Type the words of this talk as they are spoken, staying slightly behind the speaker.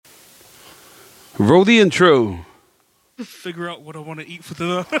Roll the intro. Figure out what I want to eat for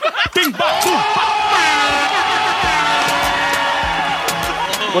dinner. Bing bang boom.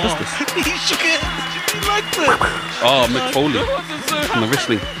 What is this? You shook it. You liked it. Oh, Mick Foley from the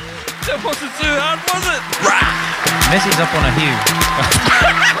wrestling. That wasn't too hard, was it? Messi's up on a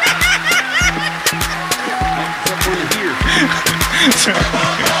hill.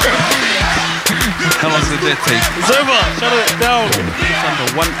 How long did that take? It's over. Shut it down. It's under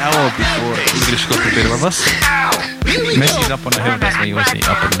 1 hour before English got the better of us. Messi's up on a hill. That's why you always say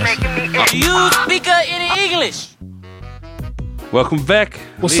up on Messi. You speak any English? Welcome back,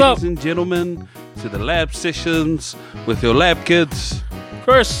 What's ladies up? and gentlemen, to the lab sessions with your Labkids.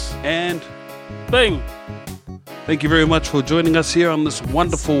 Chris. And Bing. thank you very much for joining us here on this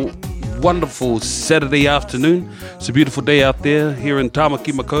wonderful Saturday afternoon. It's a beautiful day out there here in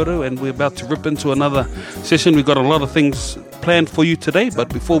Tamaki Makaurau, and we're about to rip into another session. We've got a lot of things planned for you today, but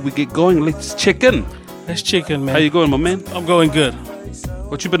before we get going, let's check in. Let's check in, man. How you going, my man? I'm going good.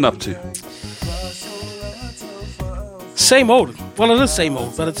 What you been up to? Same old. Well, it is same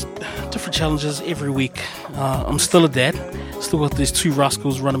old, but it's different challenges every week. I'm still a dad. Still got these two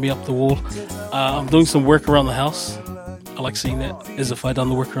rascals running me up the wall. I'm doing some work around the house. I like seeing that, as if I'd done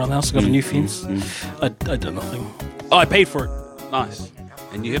the work around the house. I got a new fence. I done nothing. Oh, I paid for it. Nice.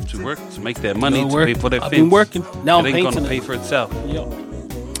 And you have to work to make that money No to work. pay for that I've fence. been working. Now I'm it ain't painting gonna pay it. for itself. Yep.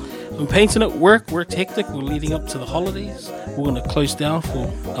 I'm painting it. Work's hectic. We're leading up to the holidays. We're going to close down for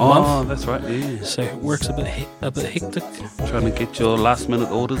a Oh, month. that's right. Yeah. So work's a bit hectic. Trying to get your last minute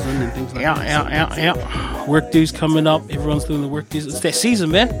orders in and things like that. Yeah. Work dues coming up. Everyone's doing the work dues. It's that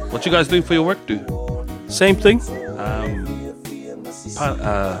season, man. What you guys doing for your work do? Same thing.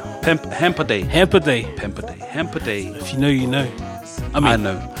 Hamper day. Hamper day. Hamper day. If you know, you know. I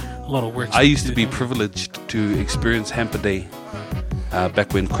know. A lot of work. I used to be privileged to experience Hamper day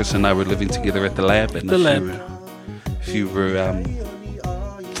back when Chris and I were living together at the lab. And if you were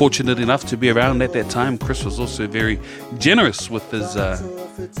fortunate enough to be around at that time, Chris was also very generous with his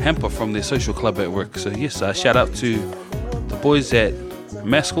hamper from their social club at work. So yes, shout out to the boys at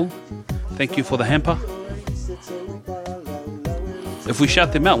Maskell. Thank you for the hamper. If we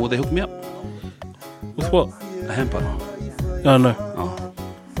shout them out, will they hook me up? With what? A hamper. Oh, no. Oh.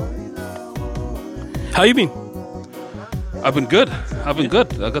 How you been? I've been good.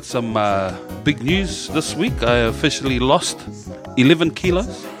 I got some big news this week. I officially lost 11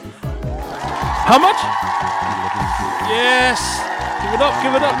 kilos. How much? Yes. Give it up.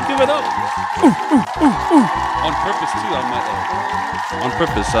 On purpose too, I might add. On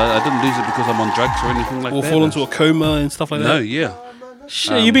purpose. I didn't lose it because I'm on drugs or anything like Or that. fall into a coma and stuff like No, that? yeah.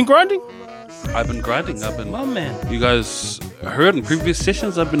 Shit, you been grinding? I've been grinding. My man. You guys heard in previous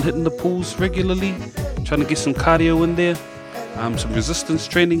sessions, I've been hitting the pools regularly, trying to get some cardio in there, some resistance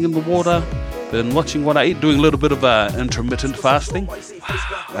training in the water, been watching what I eat, doing a little bit of intermittent fasting.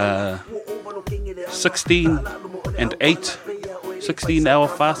 16-hour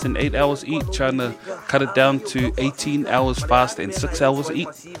fast and 8 hours eat, trying to cut it down to 18 hours fast and 6 hours eat.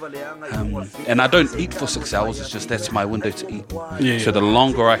 And I don't eat for 6 hours, it's just that's my window to eat. Yeah. So the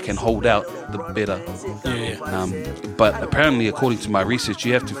longer I can hold out, the better. Yeah. But apparently, according to my research,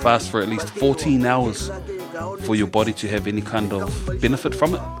 you have to fast for at least 14 hours for your body to have any kind of benefit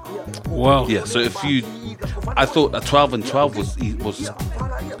from it. Wow. Yeah, so I thought a 12 and 12 was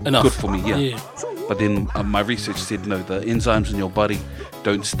Enough. good for me, Yeah. But then my research said, no, the enzymes in your body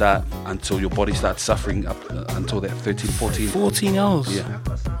don't start until your body starts suffering up until that 13, 14. 14 hours? Yeah.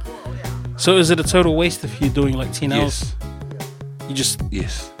 So is it a total waste if you're doing like 10 hours? You just...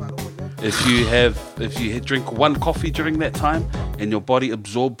 Yes. If you drink one coffee during that time and your body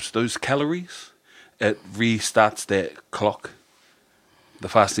absorbs those calories, it restarts that clock, the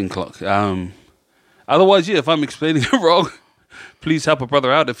fasting clock. Otherwise, if I'm explaining it wrong, please help a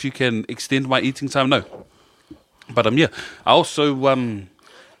brother out if you can extend my eating time. No. But I also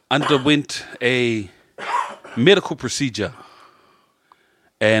underwent a medical procedure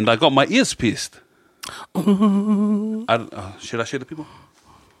and I got my ears pierced. Should I show the people?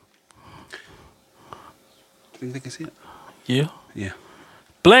 Think they can see it? Yeah. Yeah.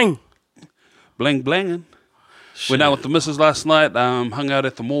 Bling. Blanging. Went out with the missus last night, hung out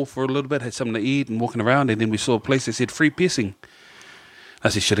at the mall for a little bit, had something to eat and walking around, and then we saw a place that said free piercing. I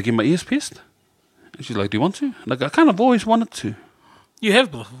said, should I get my ears pierced? And she's like, do you want to? Like, I kind of always wanted to. You have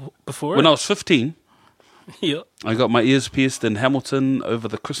before? When I was 15, Yeah. I got my ears pierced in Hamilton over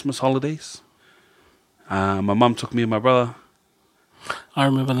the Christmas holidays. My mum took me and my brother. I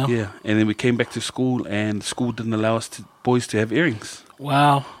remember now. Yeah, and then we came back to school, and school didn't allow us boys to have earrings.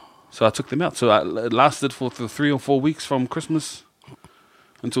 Wow. So I took them out. So it lasted for 3 or 4 weeks from Christmas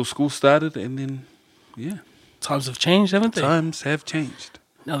until school started, and then, yeah. Times have changed, haven't they? Times have changed.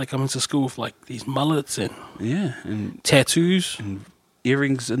 Now they come into school with like these mullets and and tattoos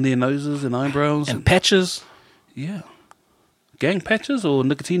earrings in their noses and eyebrows. and patches. Yeah. Gang patches or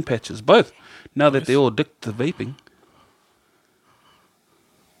nicotine patches? Both. Now that they're all addicted to vaping.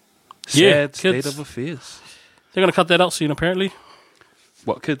 Sad state kids. of affairs. They're going to cut that out soon, apparently.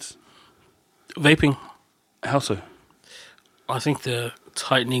 What, kids? Vaping. How so? I think they're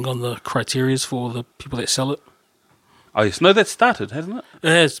tightening on the criterias for the people that sell it. Oh, yes. No, that started, hasn't it? It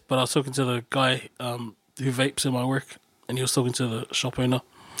has, but I was talking to the guy who vapes in my work, and he was talking to the shop owner,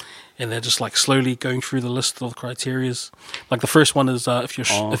 and they're just like slowly going through the list of criterias. Like the first one is if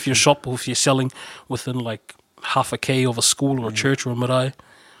your shop or if you're selling within like half a K of a school or a church or a marae,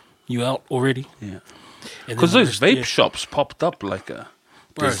 you out already. Yeah. And Because then those vape shops popped up like a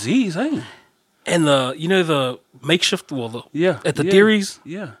disease, eh? And the makeshift, well, at the yeah, dairies.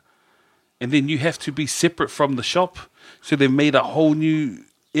 Yeah. And then you have to be separate from the shop. So they made a whole new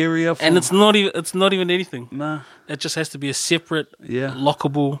area for... And it's not even anything. Nah. It just has to be a separate, Yeah.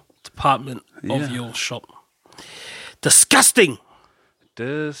 lockable department Yeah. of your shop. Disgusting.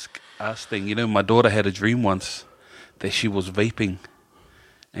 Disgusting. You know, my daughter had a dream once that she was vaping.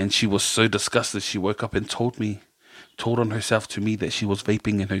 And she was so disgusted, she woke up and told on herself to me that she was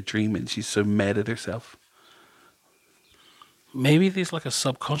vaping in her dream, and she's so mad at herself. Maybe there's like a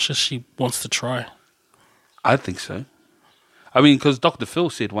subconscious she wants to try. I think so. I mean, because Dr. Phil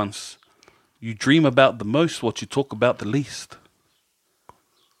said once, you dream about the most what you talk about the least.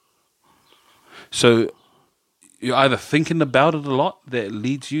 So you're either thinking about it a lot that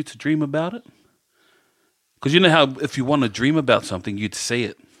leads you to dream about it. Because you know how if you want to dream about something, you'd say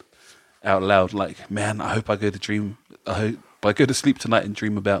it out loud, like, man, I hope I go to sleep tonight and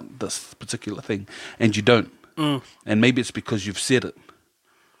dream about this particular thing. And you don't. And maybe it's because you've said it.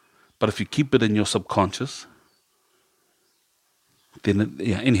 But if you keep it in your subconscious, then,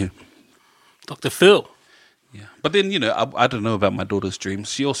 anywho. Dr. Phil. Yeah. But then, I don't know about my daughter's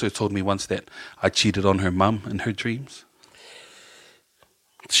dreams. She also told me once that I cheated on her mum in her dreams.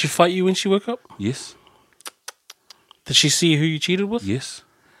 Did she fight you when she woke up? Yes. Did she see who you cheated with? Yes.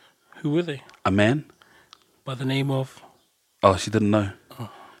 Who were they? A man. By the name of... Oh, she didn't know.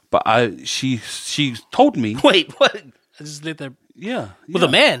 But she told me. Wait, what? I just let that... Yeah. With a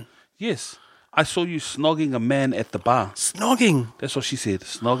man? Yes. I saw you snogging a man at the bar. Snogging? That's what she said.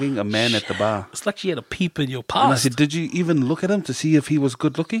 Snogging a man at the bar. It's like she had a peep in your past. And I said, did you even look at him to see if he was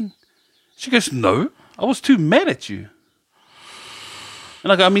good looking? She goes, no. I was too mad at you.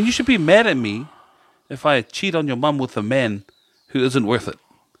 And I go, you should be mad at me if I cheat on your mum with a man who isn't worth it.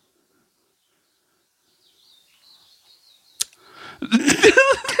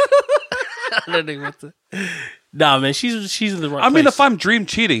 I don't know what to... Nah, man, she's in the right place. If I'm dream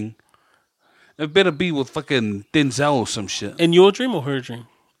cheating, it better be with fucking Denzel or some shit. In your dream or her dream?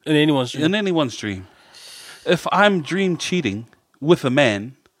 In anyone's dream? In anyone's dream. If I'm dream cheating with a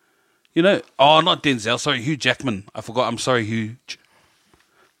man, not Denzel, sorry, Hugh Jackman. I forgot, I'm sorry, Hugh.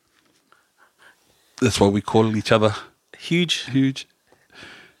 That's why we call each other. Huge.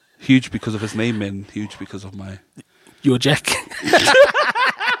 Huge because of his name and huge because of my... Your Jack.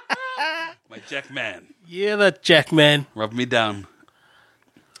 My Jack man. Yeah, that Jack man. Rub me down.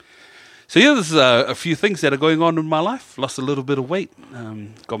 So yeah, there's a few things that are going on in my life. Lost a little bit of weight.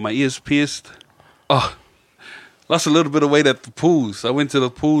 Got my ears pierced. Oh, lost a little bit of weight at the pools. I went to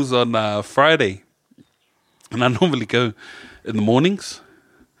the pools on Friday. And I normally go in the mornings.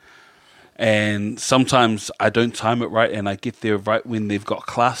 And sometimes I don't time it right and I get there right when they've got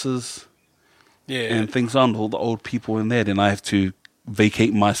classes. Yeah. And things on, all the old people in there. Then I have to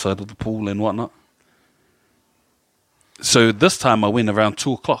vacate my side of the pool and whatnot. So this time I went around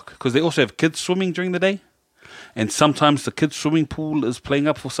 2 o'clock because they also have kids swimming during the day. And sometimes the kids swimming pool is playing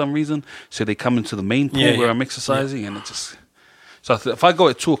up for some reason. So they come into the main pool where I'm exercising and it just... So if I go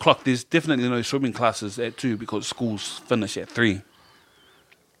at 2 o'clock, there's definitely no swimming classes at 2 because schools finish at 3.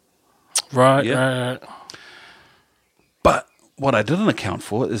 Right. But what I didn't account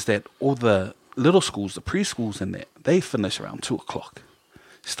for is that all the little schools, the preschools in there, they finish around 2 o'clock.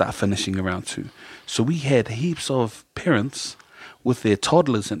 Start finishing around 2. So we had heaps of parents with their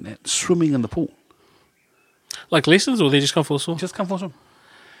toddlers in there swimming in the pool. Like lessons or they just come for a swim? Just come for a swim.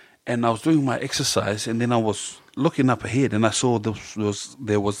 And I was doing my exercise and then I was looking up ahead and I saw there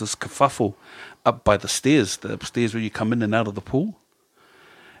was this kerfuffle up by the stairs where you come in and out of the pool.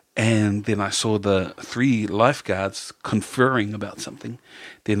 And then I saw the 3 lifeguards conferring about something.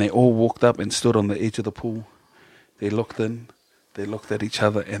 Then they all walked up and stood on the edge of the pool. They looked in, they looked at each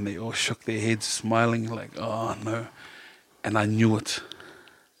other, and they all shook their heads, smiling like, oh, no. And I knew it.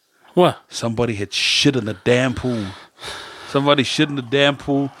 What? Somebody had shit in the damn pool. Somebody shit in the damn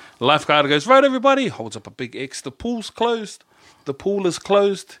pool. The lifeguard goes, right, everybody. Holds up a big X. The pool's closed. The pool is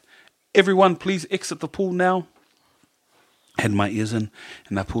closed. Everyone, please exit the pool now. Had my ears in,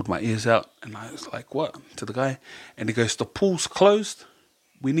 and I pulled my ears out, and I was like, what? To the guy. And he goes, the pool's closed.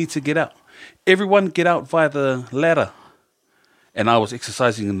 We need to get out. Everyone get out via the ladder. And I was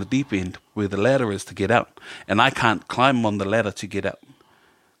exercising in the deep end where the ladder is to get out. And I can't climb on the ladder to get out.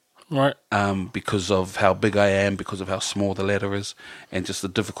 Right. Because of how big I am, because of how small the ladder is, and just the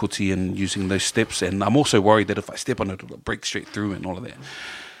difficulty in using those steps. And I'm also worried that if I step on it, it'll break straight through and all of that.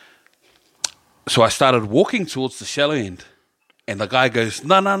 So I started walking towards the shallow end. And the guy goes,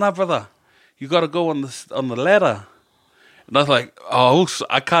 no, brother. You got to go on the ladder. And I was like, oh,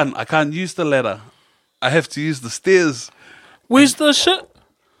 I can't use the ladder. I have to use the stairs. Where's the shit?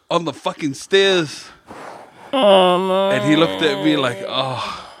 On the fucking stairs. Oh, no. And he looked at me like,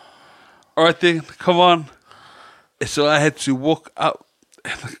 oh, all right then, come on. And so I had to walk up,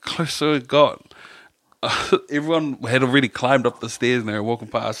 and the closer it got, everyone had already climbed up the stairs, and they were walking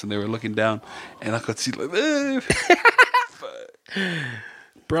past, and they were looking down, and I could see like,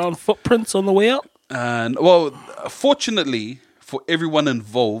 brown footprints on the way up. And well, fortunately for everyone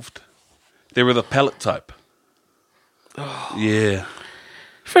involved, they were the pallet type. Oh. Yeah.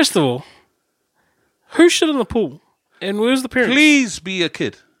 First of all, who shit in the pool? And where's the parents? Please be a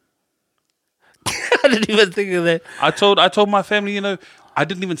kid. I didn't even think of that. I told my family, I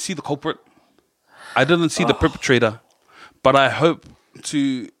didn't even see the culprit. I didn't see the perpetrator. But I hope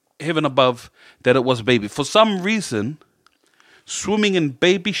to heaven above that it was a baby. For some reason, swimming in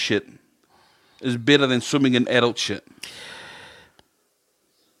baby shit is better than swimming in adult shit.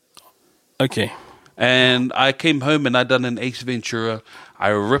 Okay. And I came home and I done an Ace Ventura. I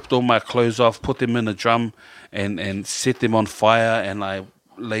ripped all my clothes off, put them in a drum, and set them on fire. And I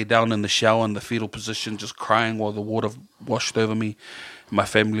lay down in the shower in the fetal position, just crying while the water washed over me. My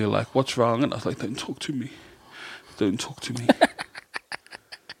family were like, "What's wrong?" And I was like, "Don't talk to me. Don't talk to me."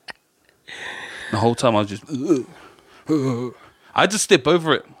 The whole time I was just, I just step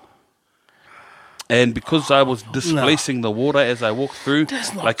over it. And because I was displacing the water as I walked through,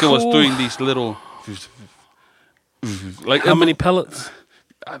 like cool. It was doing these little, like how many pellets?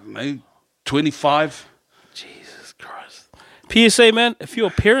 I don't know, 25. Jesus Christ. PSA, man, if you're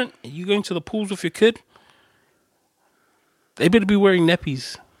a parent and you're going to the pools with your kid, they better be wearing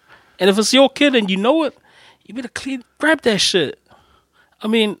nappies. And if it's your kid and you know it, you better grab that shit. I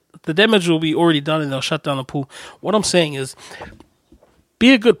mean, the damage will be already done and they'll shut down the pool. What I'm saying is,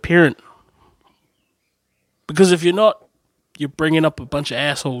 be a good parent. Because if you're not, you're bringing up a bunch of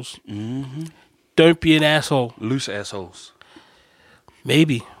assholes. Mm-hmm. Don't be an asshole. Loose assholes.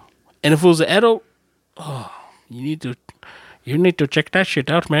 Maybe. And if it was an adult, you need to check that shit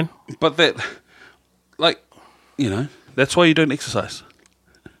out, man. But that, like, that's why you don't exercise.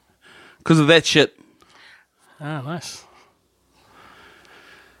 Because of that shit. Ah, nice.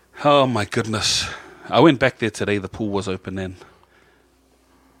 Oh, my goodness. I went back there today. The pool was open then.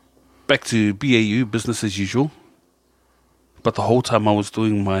 Back to BAU, business as usual. But the whole time I was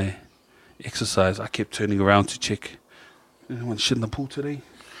doing my exercise, I kept turning around to check. Anyone shit in the pool today?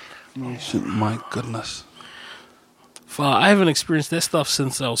 No shit, my goodness. I haven't experienced that stuff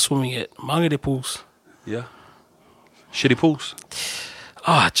since I was swimming at Mangere pools. Yeah. Shitty pools.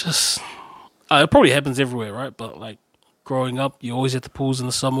 It probably happens everywhere, right? But like growing up, you're always at the pools in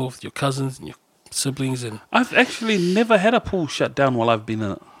the summer with your cousins and your siblings. And I've actually never had a pool shut down while I've been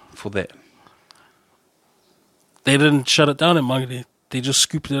in it for that. They didn't shut it down in Mangere. They just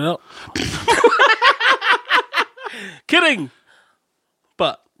scooped it up. Kidding.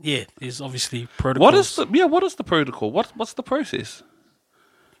 But yeah, there's obviously protocols. What is the protocol? What's the process?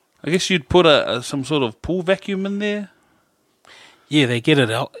 I guess you'd put some sort of pool vacuum in there. Yeah, they get it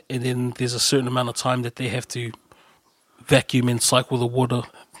out, and then there's a certain amount of time that they have to vacuum and cycle the water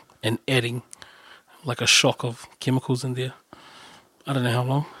and adding like a shock of chemicals in there. I don't know how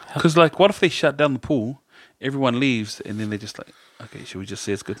long. Because like, what if they shut down the pool, everyone leaves, and then they're just like, okay, should we just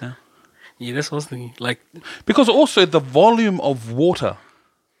say it's good now? Yeah, that's what I was thinking. Like, because also the volume of water,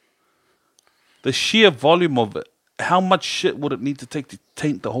 the sheer volume of it, how much shit would it need to take to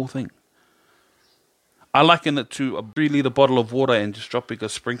taint the whole thing? I liken it to a 3-liter bottle of water and just dropping a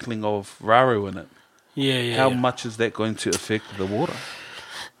sprinkling of Raru in it. Yeah. How much is that going to affect the water?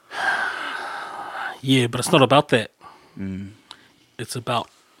 Yeah, but it's not about that. It's about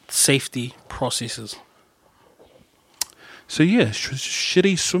safety processes. So yeah,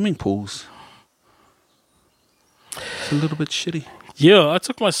 shitty swimming pools. It's a little bit shitty. Yeah, I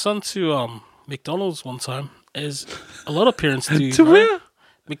took my son to McDonald's one time, as a lot of parents do. To where?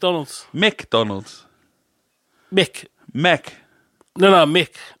 McDonald's. McDonald's. Mick. Mac. No,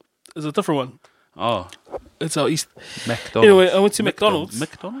 Mick. It's a different one. Oh, It's out east. McDonald's. Anyway, I went to McDonald's.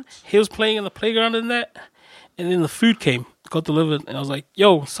 McDonald's? He was playing in the playground and that. And then the food got delivered. And I was like,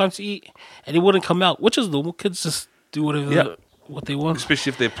 yo, it's time to eat. And he wouldn't come out, which is normal. Kids just do whatever what they want. Especially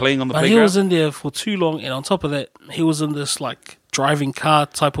if they're playing on the But playground. he was in there for too long. And on top of that, he was in this like driving car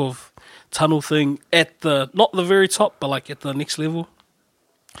type of tunnel thing at not the very top, but like at the next level.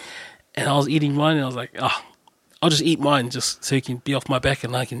 And I was eating mine and I was like, I'll just eat mine just so he can be off my back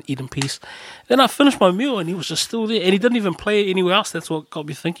and I can eat in peace. Then I finished my meal and he was just still there. And he didn't even play anywhere else. That's what got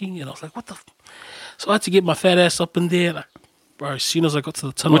me thinking. And I was like, what the So I had to get my fat ass up in there. Like, bro, as soon as I got to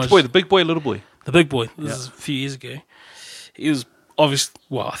the tunnel. Which boy? The big boy or little boy? The big boy. This is a few years ago. He was obviously,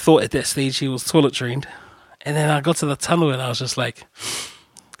 well, I thought at that stage he was toilet trained. And then I got to the tunnel and I was just like,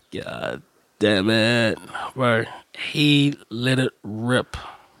 God damn it. Bro, he let it rip.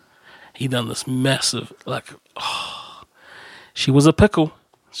 He done this massive, she was a pickle.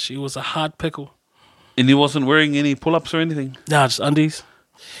 She was a hard pickle. And he wasn't wearing any pull-ups or anything? Nah, just undies.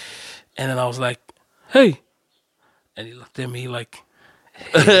 And then I was like, hey. And he looked at me like,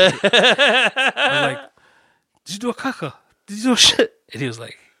 hey. I was like, did you do a caca? Did you do a shit? And he was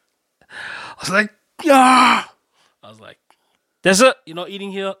like, I was like, yeah. I was like, that's it. You're not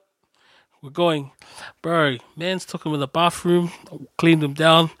eating here. We're going. Bro, mans took him in the bathroom, cleaned him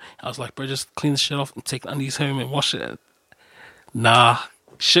down. I was like, bro, just clean the shit off and take the undies home and wash it. Nah.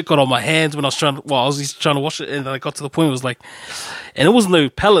 Shit got on my hands when I was trying to wash it, and then I got to the point it was like, and it was no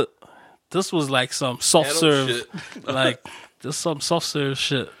pellet. This was like some soft serve, like just some soft serve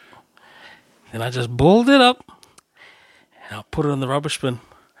shit. And I just boiled it up, and I put it in the rubbish bin.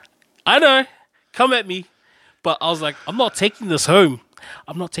 I know, come at me, but I was like, I'm not taking this home.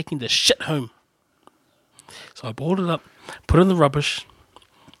 I'm not taking this shit home. So I boiled it up, put it in the rubbish,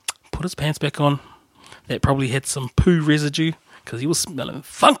 put his pants back on. That probably had some poo residue because he was smelling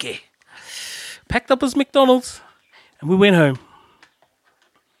funky. Packed up his McDonald's, and we went home.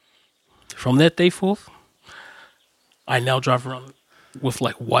 From that day forth, I now drive around with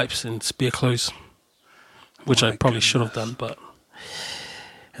like wipes and spare clothes, which I probably should have done,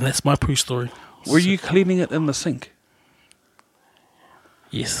 and that's my poo story. Were you cleaning it in the sink?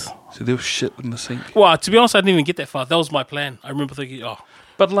 Yes. So there was shit in the sink? Well, to be honest, I didn't even get that far. That was my plan. I remember thinking,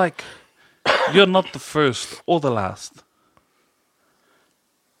 But like, you're not the first or the last.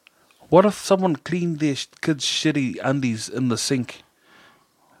 What if someone cleaned their kids' shitty undies in the sink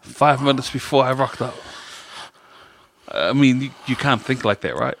 5 minutes before I rocked up? I mean, you can't think like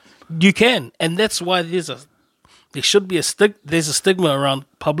that, right? You can, and that's why there should be there's a stigma around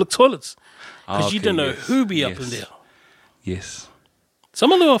public toilets because you don't know who be up in there. Yes.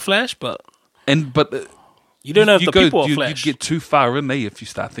 Some of them are flash, but you don't know if the people are flash. You get too far in there if you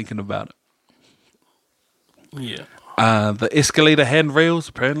start thinking about it. Yeah. The escalator handrails,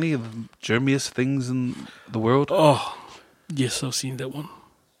 apparently, are the germiest things in the world. Oh, yes, I've seen that one.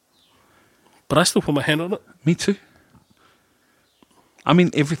 But I still put my hand on it. Me too. I mean,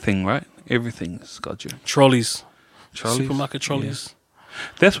 everything, right? Everything's got germs. Trolleys. Trolleys. Supermarket trolleys. Yeah.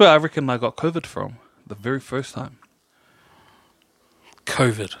 That's where I reckon I got COVID from, the very first time.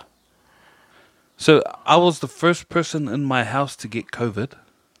 COVID. So I was the first person in my house to get COVID,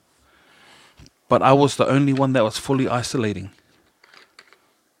 but I was the only one that was fully isolating.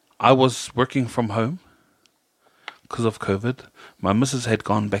 I was working from home because of COVID. My missus had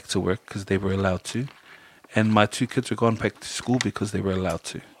gone back to work because they were allowed to, and my two kids were gone back to school because they were allowed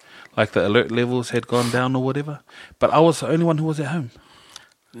to. Like the alert levels had gone down or whatever, but I was the only one who was at home.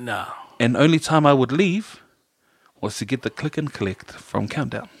 Nah. And only time I would leave was to get the click and collect from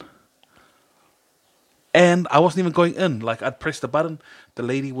Countdown. And I wasn't even going in. Like, I'd press the button, the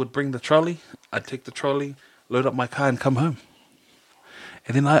lady would bring the trolley, I'd take the trolley, load up my car and come home.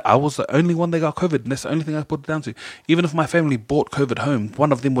 And then I was the only one that got COVID, and that's the only thing I put it down to. Even if my family bought COVID home,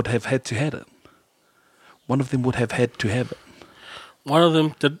 one of them would have had to have it. One of them would have had to have it. One of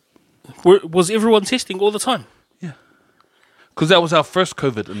them did. Was everyone testing all the time? Yeah. Because that was our first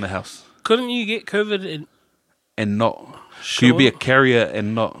COVID in the house. Couldn't you get COVID and not? Could you be a carrier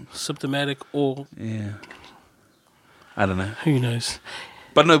and not? Symptomatic or... Yeah. I don't know. Who knows?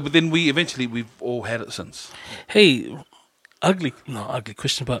 But no, but then we've all had it since. Hey, ugly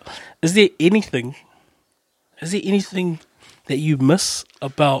question, but is there anything that you miss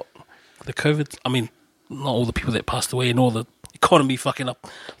about the COVID? I mean, not all the people that passed away and all the economy fucking up,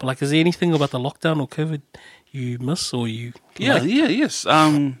 but like, is there anything about the lockdown or COVID you miss or you... Yes.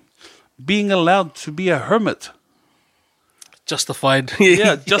 Being allowed to be a hermit. Justified.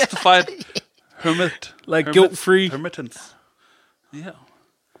 Yeah, justified hermit. Like guilt-free. Hermitance. Yeah.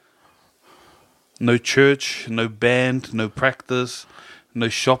 No church, no band, no practice, no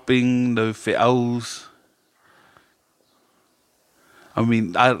shopping, no fe'aus. I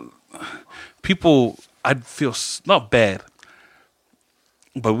mean, I'd feel not bad,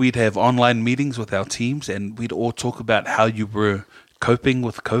 but we'd have online meetings with our teams and we'd all talk about how you were coping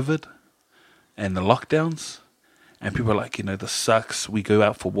with COVID and the lockdowns. And people are like, this sucks. We go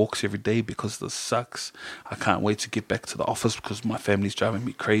out for walks every day because this sucks. I can't wait to get back to the office because my family's driving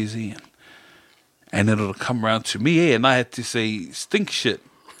me crazy. And then it'll come around to me, and I had to say stink shit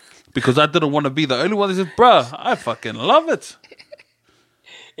because I didn't want to be the only one that said, bruh, I fucking love it.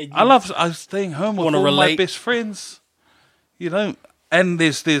 I was staying home with all my best friends, and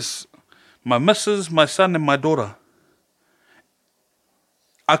there's my missus, my son, and my daughter.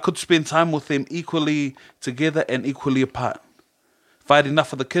 I could spend time with them equally together and equally apart. If I had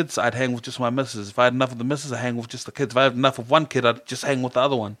enough of the kids, I'd hang with just my missus. If I had enough of the missus, I'd hang with just the kids. If I had enough of one kid, I'd just hang with the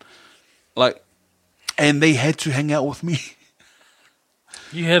other one. And they had to hang out with me.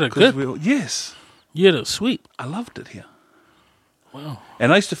 You had it good? Yes. You had it sweet. I loved it here. Wow.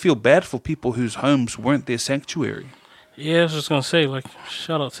 And I used to feel bad for people whose homes weren't their sanctuary. Yeah, I was just going to say,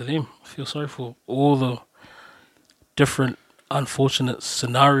 shout out to them. I feel sorry for all the different unfortunate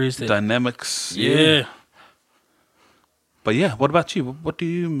scenarios. Dynamics. Yeah. But yeah, what about you? What do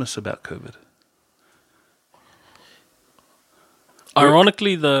you miss about COVID?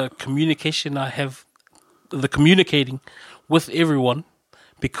 Ironically, the communicating with everyone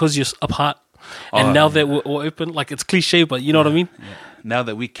because you're apart. And now that we're all open, it's cliche, but you know what I mean? Yeah. Now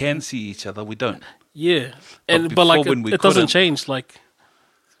that we can see each other, we don't. Yeah. But it doesn't change.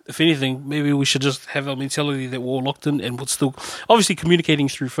 If anything, maybe we should just have a mentality that we're all locked in and we're still obviously communicating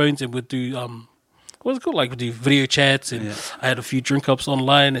through phones and we'd do what's it called? We'd do video chats and I had a few drink ups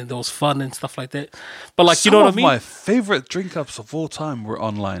online and there was fun and stuff like that. But you know what I mean? Some of my favorite drink ups of all time were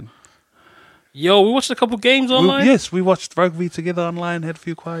online. Yo, we watched a couple games online. We watched rugby together online, had a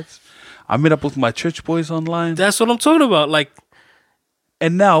few quiets. I met up with my church boys online. That's what I'm talking about.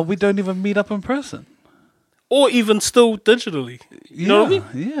 And now we don't even meet up in person. Or even still digitally. You know what I mean?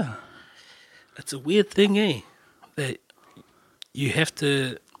 Yeah. It's a weird thing, that you have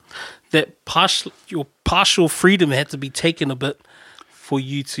to... your partial freedom had to be taken a bit for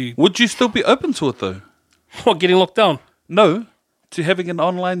you to... Would you still be open to it, though? What, getting locked down? No, to having an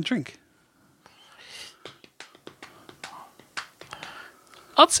online drink.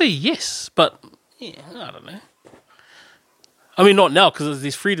 I'd say yes, but I don't know. I mean, not now, because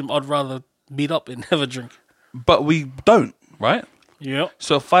there's freedom. I'd rather meet up and have a drink. But we don't, right? Yeah.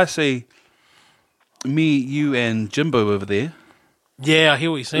 So if I say me, you, and Jimbo over there... Yeah, I hear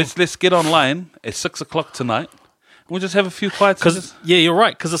what you're saying. Let's get online at 6:00 tonight. We'll just have a few quiets. Yeah, you're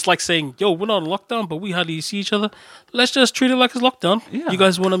right. Because it's like saying, yo, we're not in lockdown, but we hardly see each other. Let's just treat it like it's lockdown. Yeah. You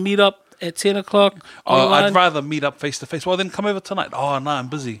guys want to meet up at 10 o'clock online? I'd rather meet up face to face. Well, then come over tonight. Oh, no, I'm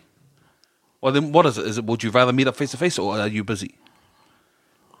busy. Well, then what is it? Would you rather meet up face to face or are you busy?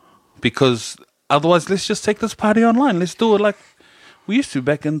 Because otherwise, let's just take this party online. Let's do it like we used to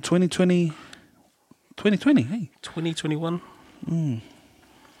back in 2020, hey. 2021.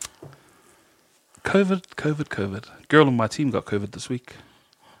 COVID. Girl on my team got COVID this week.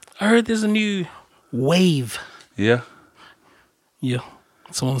 I heard there's a new wave. Yeah. Yeah.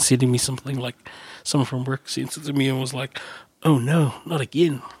 Someone sending me something someone from work sent it to me and was like, oh no, not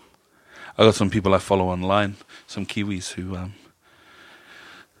again. I got some people I follow online, some Kiwis who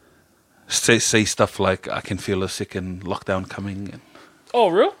say stuff like, I can feel a second lockdown coming. And, oh,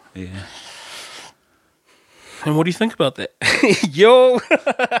 real? Yeah. And what do you think about that? Yo!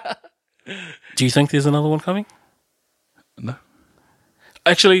 Do you think there's another one coming? No.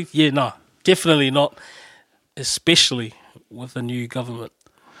 Actually, no. Definitely not. Especially with the new government.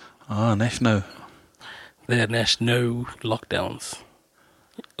 Oh, national. Their national lockdowns.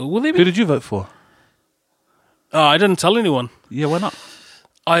 Will they be? Who did you vote for? Oh, I didn't tell anyone. Yeah, why not?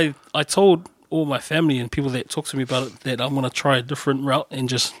 I told all my family and people that talk to me about it that I'm going to try a different route and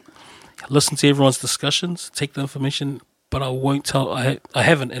just listen to everyone's discussions, take the information, but I won't tell. I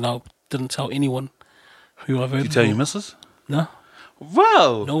haven't, and I didn't tell anyone who I voted for. Did you tell your missus? No.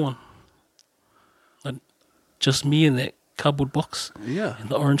 Wow. No one. Just me in that cardboard box. Yeah. And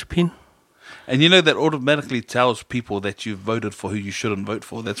the orange pen. And you know that automatically tells people that you've voted for who you shouldn't vote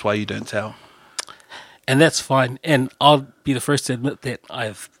for. That's why you don't tell. And that's fine. And I'll be the first to admit that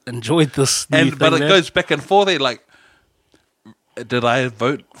I've enjoyed this new thing. But it goes back and forth. Did I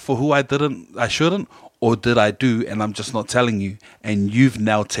vote for who I shouldn't? Or did I do, and I'm just not telling you, and you've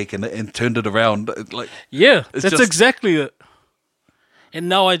now taken it and turned it around? Yeah, that's exactly it. And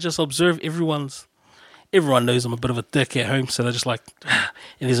now I just observe everyone's everyone knows I'm a bit of a dick at home, so they're just like,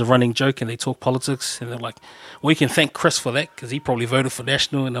 and there's a running joke, and they talk politics, and they're like, well, you can thank Chris for that, because he probably voted for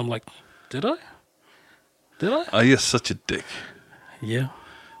National, and I'm like, did I? Did I? Oh, you're such a dick. Yeah.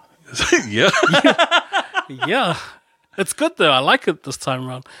 Yeah. Yeah. It's good, though. I like it this time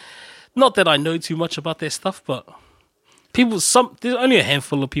around. Not that I know too much about their stuff, but there's only a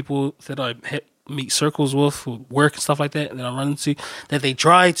handful of people that I meet circles with for work and stuff like that, and then I run into that they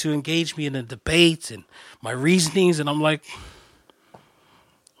try to engage me in a debate and my reasonings, and I'm like,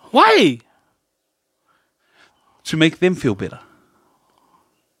 why? To make them feel better.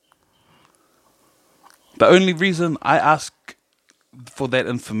 The only reason I ask for that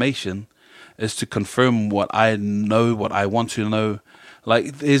information is to confirm what I know, what I want to know.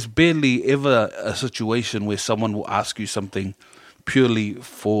 Like, there's barely ever a situation where someone will ask you something purely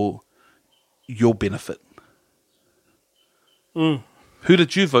for your benefit. Who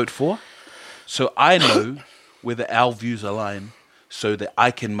did you vote for? So I know whether our views align, so that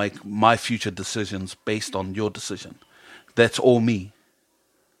I can make my future decisions based on your decision. That's all me.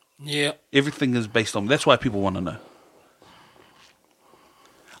 Yeah. Everything is based on... That's why people want to know.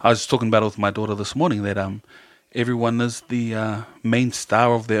 I was talking about it with my daughter this morning, that everyone is the main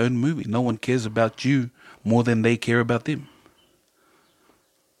star of their own movie. No one cares about you more than they care about them.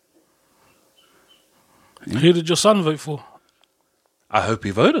 Yeah. Who did your son vote for? I hope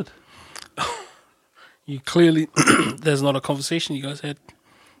he voted. You clearly... there's not a conversation you guys had.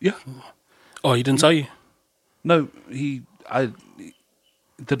 Yeah. Oh, he didn't tell you? No, we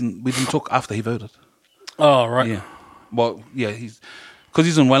didn't talk after he voted. Oh, right. Yeah. Well, yeah, because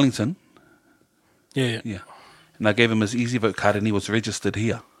he's in Wellington. Yeah. Yeah. And I gave him his Easy Vote card, and he was registered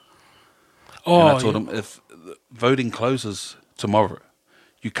here. Oh, and I told him, if voting closes tomorrow,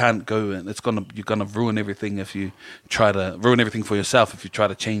 you can't go, and you're gonna ruin everything if you try to ruin everything for yourself if you try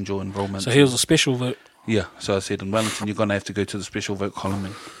to change your enrollment. So he was a special vote. Yeah. So I said, in Wellington, you're gonna have to go to the special vote column.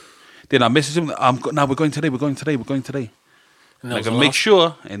 And then I messaged him. No, we're going today. We're going today. And I can make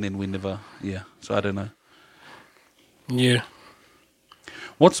sure, and then we never. Yeah. So I don't know. Yeah.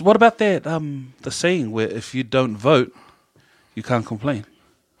 What about that? The saying where if you don't vote, you can't complain.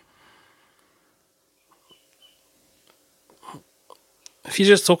 If you're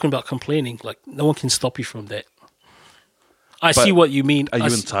just talking about complaining, like, no one can stop you from that. I see what you mean. Are you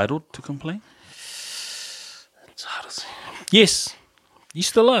entitled to complain? Yes. You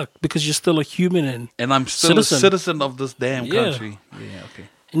still are, because you're still a human and I'm still a citizen of this damn country. Yeah, okay.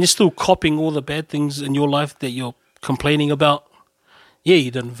 And you're still copying all the bad things in your life that you're complaining about. Yeah,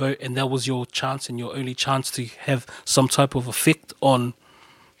 you didn't vote, and that was your chance and your only chance to have some type of effect on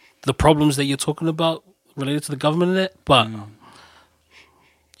the problems that you're talking about related to the government and that. But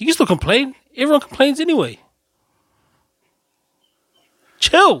you can still complain. Everyone complains anyway.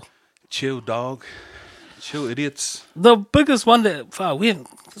 Chill. Chill, dog. Chill, idiots. The biggest one that, we haven't,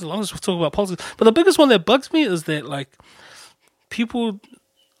 as long as we talk about politics, but the biggest one that bugs me is that, like, people,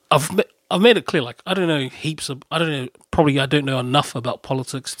 I've made it clear, like, I don't know enough about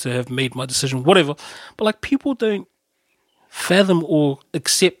politics to have made my decision, whatever, but, like, people don't fathom or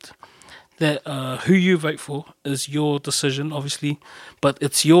accept that who you vote for is your decision, obviously, but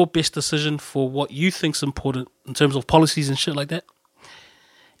it's your best decision for what you think's important in terms of policies and shit like that.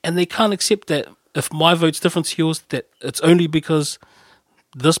 And they can't accept that if my vote's different to yours, that it's only because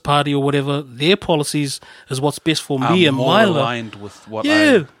this party or whatever, their policies is what's best for me and my life. Aligned with what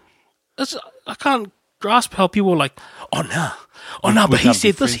I can't grasp how people are like, but he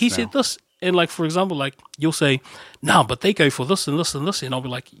said this. And, like, for example, like, you'll say, but they go for this and this and this. And I'll be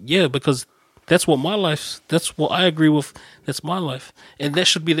like, yeah, because that's what I agree with. That's my life. And that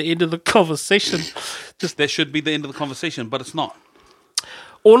should be the end of the conversation. That should be the end of the conversation, but it's not.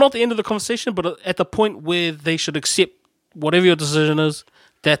 Or not the end of the conversation, but at the point where they should accept whatever your decision is,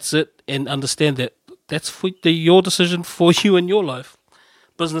 that's it, and understand that that's your decision for you and your life.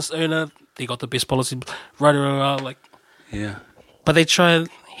 Business owner, they got the best policy, like. Yeah. But they try,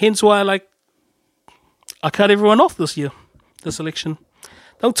 hence why, like, I cut everyone off this election.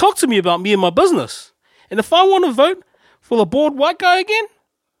 Don't talk to me about me and my business. And if I want to vote for the bored white guy again,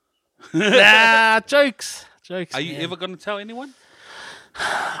 jokes. Are you ever going to tell anyone?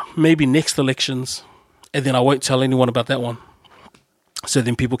 Maybe next elections, and then I won't tell anyone about that one. So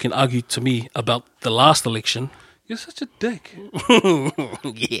then people can argue to me about the last election. You're such a dick.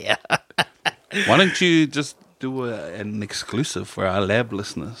 Yeah. Why don't you just do an exclusive for our lab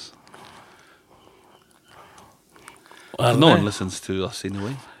listeners? No one listens to us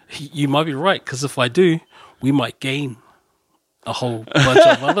anyway. You might be right, because if I do, we might gain a whole bunch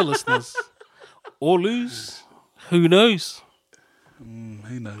of other listeners. Or lose. Who knows?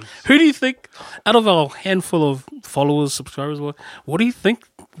 Who knows? Who do you think, out of our handful of followers, subscribers, what do you think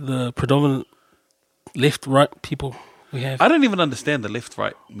the predominant left-right people we have? I don't even understand the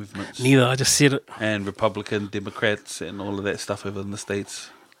left-right movements. Neither, I just said it. And Republican, Democrats, and all of that stuff over in the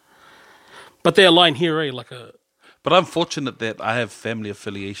States. But they align here, eh? But I'm fortunate that I have family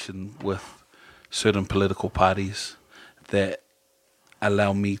affiliation with certain political parties that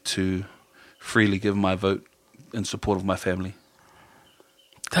allow me to freely give my vote in support of my family.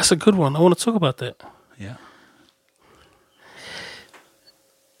 That's a good one. I want to talk about that. Yeah.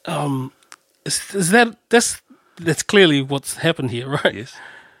 That's clearly what's happened here, right? Yes.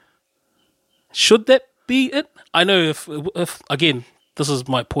 Should that be it? I know if again, this is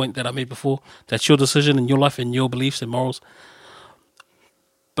my point that I made before. That's your decision in your life and your beliefs and morals.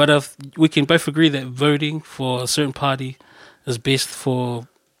 But if we can both agree that voting for a certain party is best for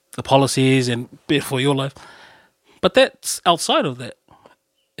the policies and best for your life, but that's outside of that.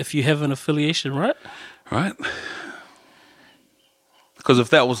 If you have an affiliation, right? Right. Because if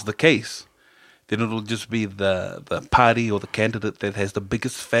that was the case, then it'll just be the party or the candidate that has the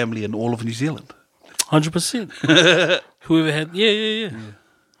biggest family in all of New Zealand. 100%. Whoever had, yeah.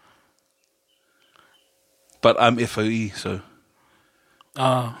 But I'm FOE, so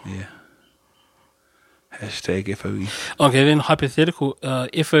Ah. yeah. Hashtag FOE. Okay, then hypothetical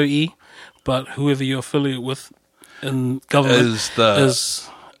FOE, but whoever you're affiliated with in government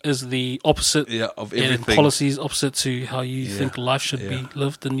is the opposite of and everything. policies opposite to how you think life should be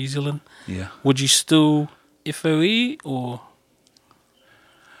lived in New Zealand. Yeah. Would you still FOE or?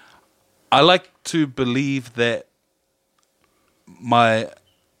 I like to believe that my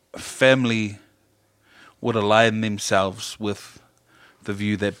family would align themselves with the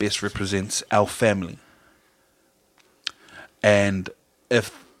view that best represents our family. And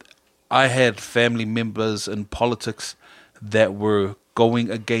if I had family members in politics that were going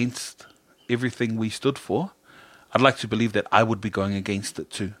against everything we stood for, I'd like to believe that I would be going against it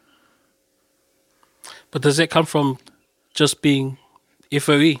too. But does that come from just being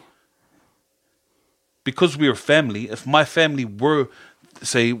FOE? Because we're a family, if my family were,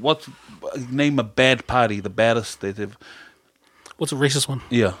 say, name a bad party, the baddest that have... What's a racist one?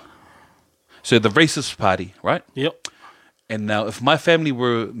 Yeah. So the racist party, right? Yep. And now if my family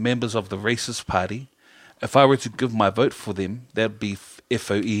were members of the racist party, if I were to give my vote for them, that'd be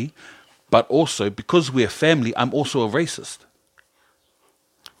FOE. But also, because we're family, I'm also a racist.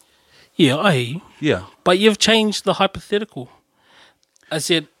 Yeah, I hear you. Yeah. But you've changed the hypothetical. I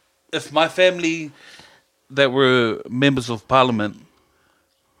said... If my family that were members of parliament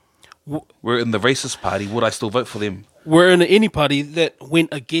were in the racist party, would I still vote for them? We're in any party that went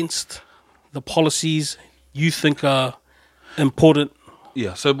against the policies you think are important.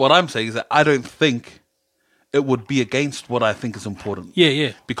 Yeah, so what I'm saying is that I don't think it would be against what I think is important.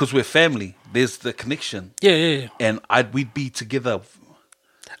 Yeah. Because we're family. There's the connection. Yeah. And we'd be together.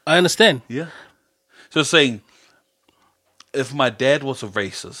 I understand. Yeah. So saying, if my dad was a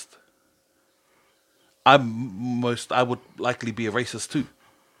racist, I would likely be a racist too.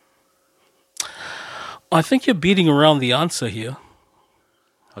 I think you're beating around the answer here.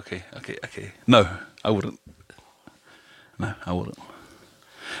 Okay. No, I wouldn't.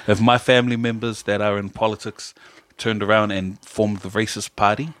 If my family members that are in politics turned around and formed the racist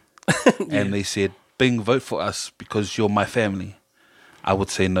party and they said, Bing, vote for us because you're my family, I would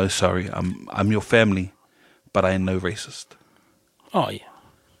say, no, sorry, I'm your family, but I am no racist. Oh, yeah.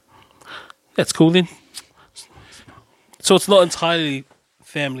 That's cool then. So it's not entirely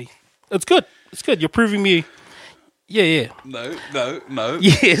family. It's good. You're proving me... Yeah. No.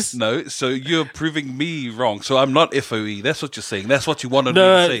 Yes. No, so you're proving me wrong. So I'm not FOE. That's what you're saying. That's what you wanted me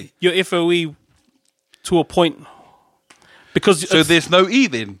to say. You're FOE to a point. Because so there's no E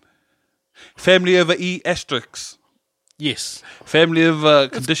then? Family over E asterisk. Yes. Family over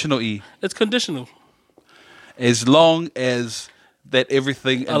conditional E. It's conditional. As long as that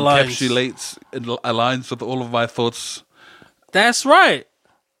everything Aligns. aligns with all of my thoughts. That's right.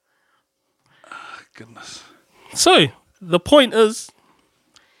 Goodness. So, the point is,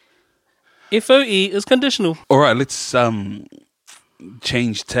 FOE is conditional. All right, let's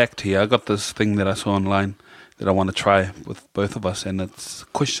change tact here. I got this thing that I saw online that I want to try with both of us, and it's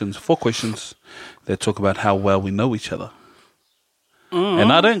 4 questions that talk about how well we know each other. Mm-hmm.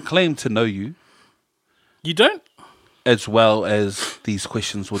 And I don't claim to know you. You don't? As well as these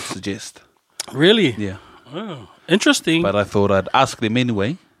questions would suggest. Really? Yeah. Oh, interesting. But I thought I'd ask them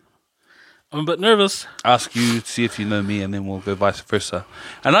anyway. I'm a bit nervous. Ask you to see if you know me, and then we'll go vice versa.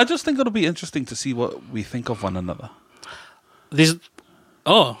 And I just think it'll be interesting to see what we think of one another.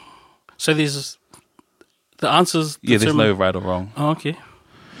 So there's The answers. Yeah, there's determine- no right or wrong. Oh, okay.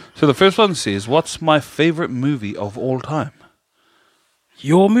 So the first one says, "What's my favorite movie of all time?"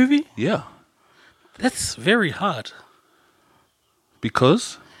 Your movie? Yeah, That's very hard.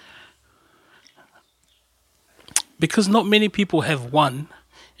 because Because not many people have one.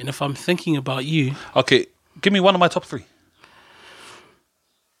 And if I'm thinking about you, okay, give me one of my top 3,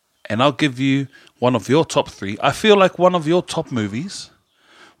 and I'll give you one of your top 3. I feel like one of your top movies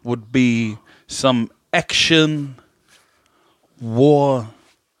would be some action, war,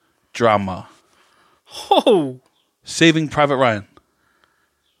 drama. oh, Saving Private Ryan.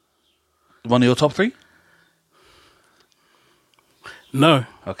 One of your top 3? no.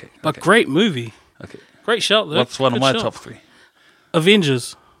 Okay. But okay. great movie. Okay. Great shout, though. What's one of Good my shout. top 3?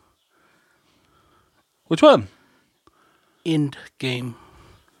 Avengers. Which one? Endgame.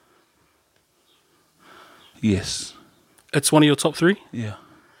 Yes. It's one of your top 3? Yeah.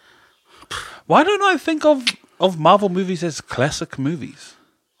 Why don't I think of Marvel movies as classic movies?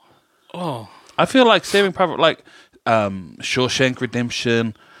 Oh. I feel like Saving Private, like Shawshank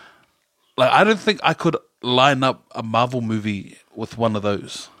Redemption. Like, I don't think I could line up a Marvel movie with one of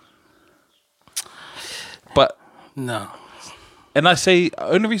those. But No. and I say,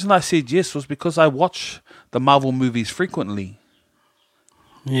 only reason I said yes was because I watch the Marvel movies frequently.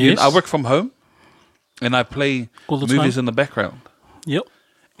 Yes. I work from home, and I play All the movies time? in the background. Yep.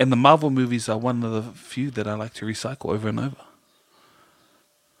 And the Marvel movies are one of the few that I like to recycle over and over.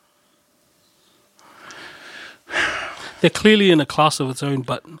 They're clearly in a class of its own,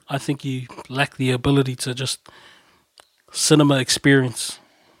 but I think you lack the ability to just cinema experience.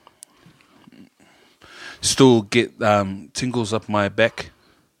 Still get tingles up my back.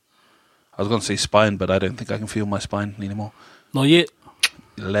 I was going to say spine, but I don't think I can feel my spine anymore. Not yet.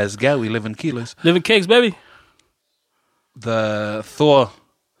 Let's go, 11 kilos. Living cakes, baby. The Thor,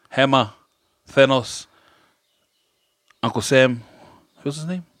 Hammer, Thanos, Uncle Sam, what's his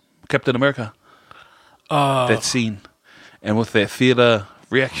name? Captain America. That scene. And with that theatre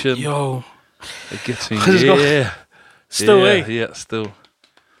reaction, Yo. it gets me. Let's go. Yeah. Still, yeah, eh? Yeah, still.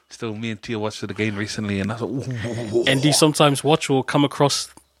 Still, me and Tia watched it again recently, and I was like, "Ooh." And do you sometimes watch or come across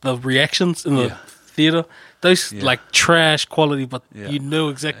the reactions in the Yeah. theater? Those Yeah. like trash quality, but Yeah. you know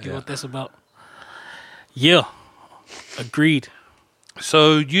exactly Yeah. what that's about. Yeah. Agreed.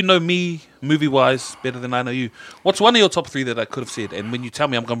 So you know me, movie-wise, better than I know you. What's one of your top 3 that I could have said? And when you tell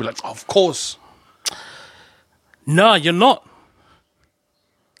me, I'm going to be like, oh, of course. Nah, you're not.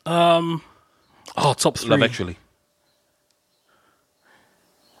 Top 3. Love Actually.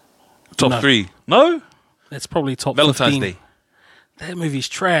 Top No. 3. No? That's probably top Valentine's 15. Day. That movie's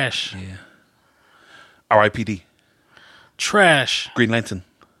trash. Yeah. R.I.P.D. Trash. Green Lantern.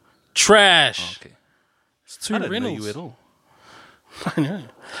 Trash. Okay. It's two I don't know Reynolds. you at all. I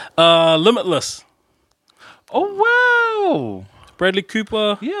know. Limitless. Oh, wow. Bradley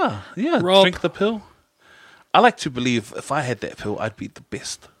Cooper. Yeah, yeah. Rob. Drink the pill. I like to believe if I had that pill, I'd be the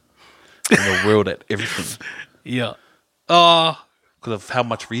best in the world at everything Yeah. because of how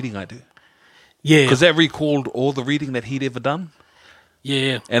much reading I do. Yeah. Because that recalled all the reading that he'd ever done.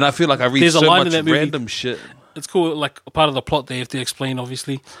 Yeah. And I feel like I read There's a so line in much that movie- random shit. It's cool. Like a part of the plot they have to explain,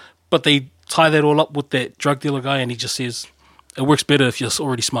 obviously. But they tie that all up with that drug dealer guy, and he just says, it works better if you're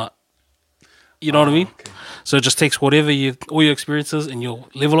already smart. You know what I mean? Okay. So it just takes all your experiences and your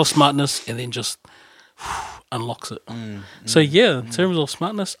level of smartness, and then just unlocks it. So yeah, in terms of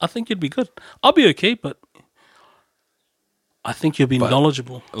smartness, I think you'd be good. I'll be okay, but I think you'll be But-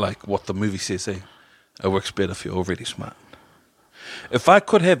 knowledgeable. Like what the movie says, eh? It works better if you're already smart. If I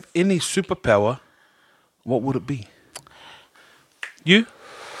could have any superpower, what would it be? You?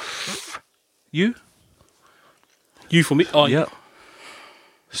 You? You for me? Oh Yeah.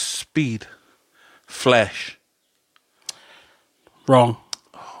 Speed. Flash. Wrong.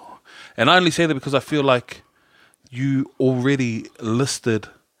 And I only say that because I feel like you already listed.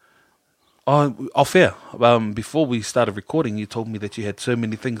 Off air. Before we started recording, you told me that you had so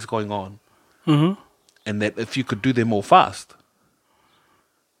many things going on. Mm-hmm. And that if you could do them all fast,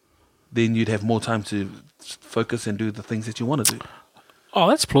 then you'd have more time to focus and do the things that you want to do. Oh,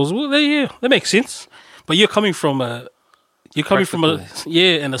 that's plausible. Yeah, that makes sense. But you're coming from a Practical.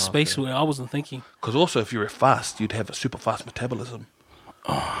 in a space where I wasn't thinking. Because also, if you were fast, you'd have a super fast metabolism.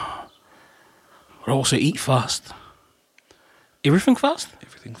 But also eat fast. Everything fast?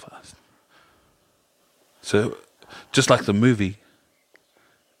 Everything fast. So, just like the movie,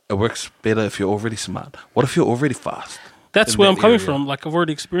 it works better if you're already smart. What if you're already fast? That's in where that I'm coming area? from. Like I've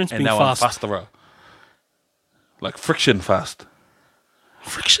already experienced And being now fast. I'm faster. Like friction fast.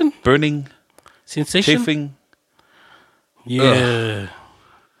 Friction, Burning, sensation. chafing. Yeah.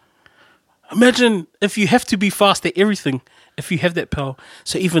 Imagine if you have to be fast at everything, if you have that power.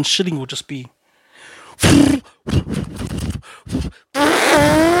 So even shitting will just be...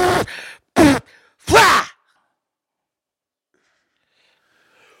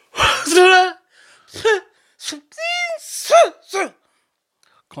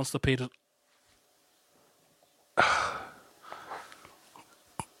 Constipated.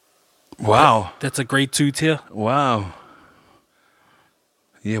 Wow. That's a grade 2 tier. Wow.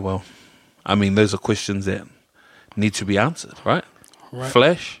 Yeah, well, I mean, those are questions that need to be answered, right? Right.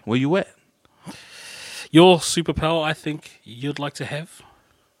 Flash, where you at? Your superpower, I think you'd like to have,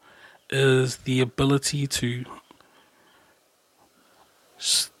 is the ability to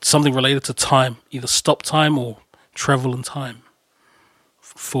something related to time, either stop time or travel in time,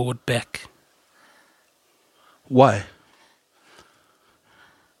 forward, back. Why?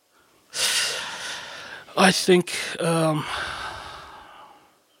 I think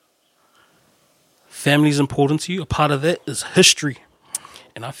family is important to you. A part of that is history.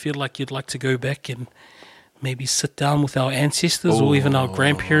 And I feel like you'd like to go back and maybe sit down with our ancestors or even our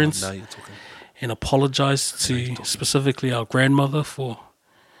grandparents Now you're talking. and apologize to specifically our grandmother for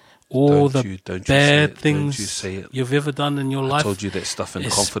all Don't the you say bad it. things Don't you say it. you've ever done in your I life. told you that stuff in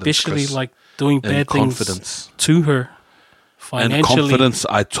confidence, Especially Chris. like doing In bad confidence. things to her In financially. confidence,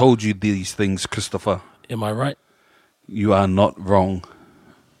 I told you these things, Christopher. Am I right? You are not wrong.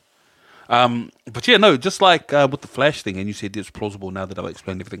 But yeah, no, just like with the Flash thing, and you said it's plausible now that I've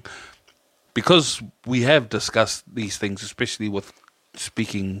explained everything. Because we have discussed these things, especially with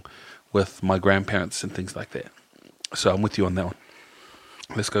speaking with my grandparents and things like that. So I'm with you on that one.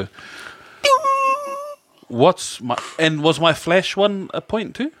 Let's go. Was my Flash one a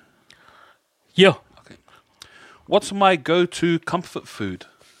point too? Yeah. Okay. What's my go-to comfort food?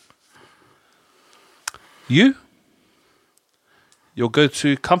 You? Your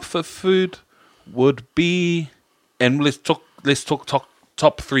go-to comfort food would be, and let's talk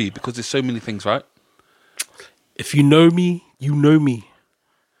top 3 because there's so many things, right? If you know me, you know me.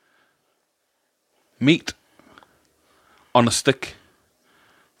 Meat on a stick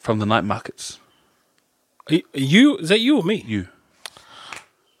from the night markets. You? Is that you or me? You.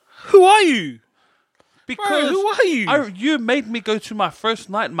 Who are you? Because Bro, who are you? You made me go to my first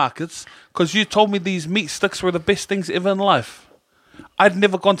night markets because you told me these meat sticks were the best things ever in life. I'd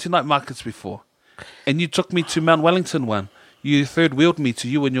never gone to night markets before. And you took me to Mount Wellington one. You third wheeled me to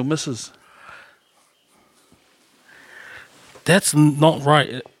you and your missus. That's not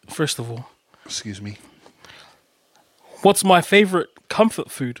right, first of all. Excuse me. What's my favorite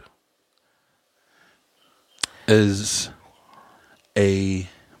comfort food? Is a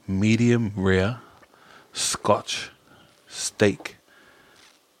medium rare Scotch steak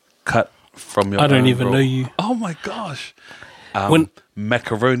cut from your I don't own even roll. know you. Oh my gosh. When-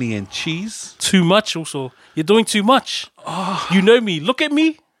 Macaroni and cheese. Too much also. You're doing too much. You know me. Look at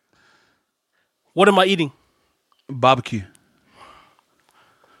me. What am I eating? Barbecue.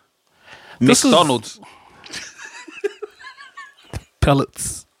 This is- McDonald's.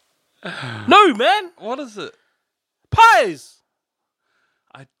 Pellets. No, man. What is it? Pies.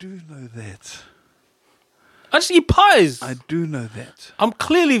 I do know that. I just eat pies. I do know that. I'm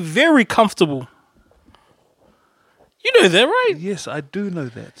clearly very comfortable. You know that, right? Yes, I do know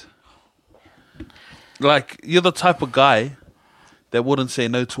that. Like, you're the type of guy that wouldn't say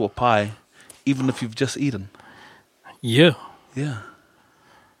no to a pie, even if you've just eaten. Yeah. Yeah.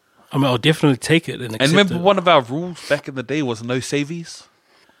 I mean, I'll definitely take it and accept And remember, it. one of our rules back in the day was no savies.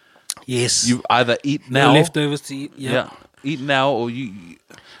 Yes. You either eat No now, leftovers to eat. Yeah. eat now, or you.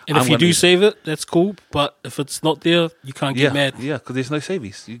 And if I'm you gonna do eat. save it, that's cool. But if it's not there, you can't get mad. Yeah, because there's no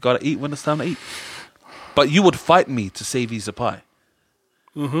savies. You got to eat when it's time to eat. But you would fight me to save a pie.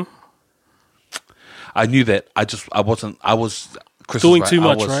 Mm-hmm. I knew that. I was Chris Doing was too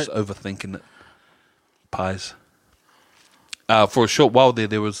much, I was right? overthinking it. Pies. For a short while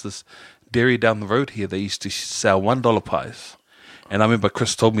there was this dairy down the road here. They used to sell $1 pies. And I remember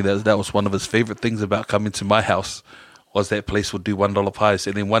Chris told me that was one of his favorite things about coming to my house was that place would do $1 pies.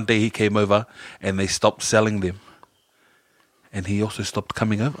 And then one day he came over and they stopped selling them. And he also stopped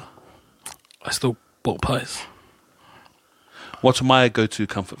coming over. I still bought pies. What's my go-to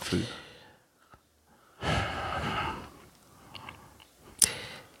comfort food?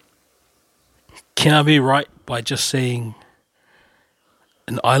 Can I be right by just saying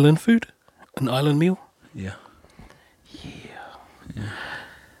an island food? An island meal? Yeah.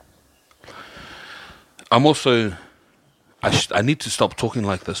 I'm also... I need to stop talking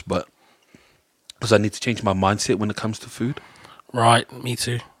like this, but... Because I need to change my mindset when it comes to food. Right, me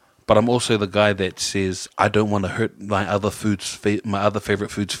too. But I'm also the guy that says I don't want to hurt my other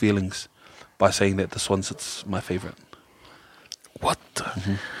favorite foods' feelings by saying that this one's it's my favorite. What?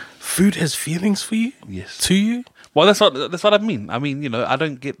 Food has feelings for you? Yes. To you? Well, that's what I mean. I mean, I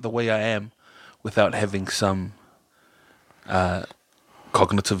don't get the way I am without having some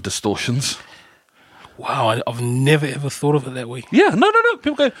cognitive distortions. Wow, I've never ever thought of it that way. Yeah, no.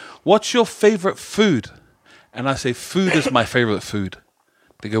 People go, "What's your favorite food?" And I say, "Food is my favorite food."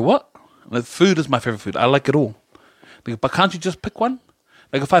 They go, "What?" Like, food is my favorite food. I like it all. They go, "But can't you just pick one?"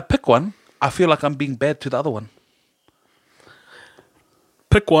 Like, if I pick one, I feel like I'm being bad to the other one.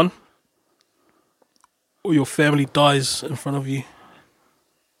 Pick one, or your family dies in front of you.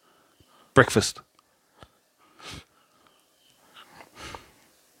 Breakfast.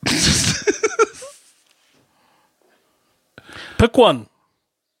 Pick one.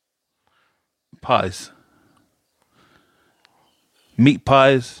 Pies. Meat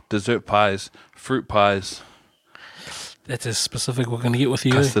pies, dessert pies, fruit pies, That's as specific we're going to get with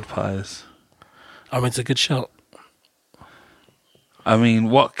you. custard pies. I mean, it's a good shout. I mean,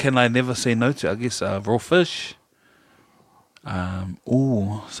 what can I never say no to? I guess raw fish.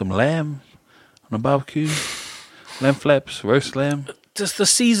 Some lamb on a barbecue. Lamb flaps, roast lamb. Just the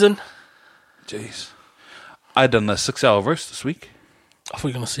season. Jeez. I done a 6-hour roast this week. I thought you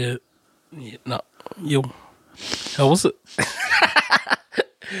were going to say it. Yeah, no. Yo. How was it?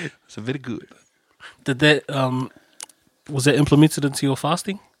 It's very good. Did that, was that implemented into your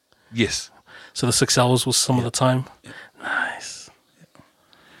fasting? Yes. So the 6 hours was some of the time? Nice.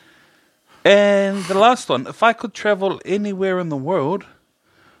 And the last one. If I could travel anywhere in the world,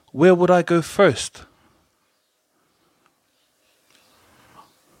 where would I go first?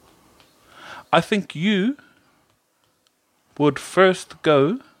 I think you would first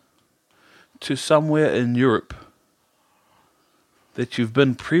go to somewhere in Europe that you've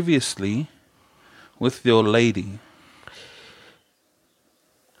been previously with your lady.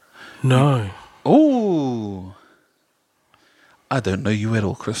 No. Oh, I don't know you at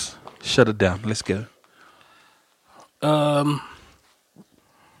all, Chris. Shut it down. Let's go. I'd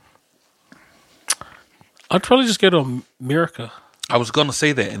probably just go to America. I was going to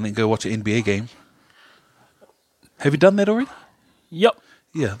say that and then go watch an NBA game. Have you done that already? Yep.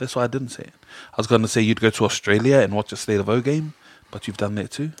 Yeah, that's why I didn't say it. I was going to say you'd go to Australia and watch a State of O game, but you've done that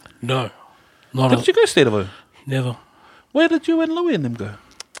too. No. Not Did you go State of O? Never. Where did you and Louie and them go?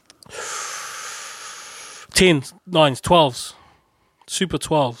 10s, 9s, 12s, Super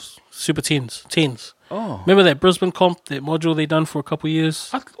 12s, Super 10s, 10s. Oh. Remember that Brisbane comp, that module they done for a couple of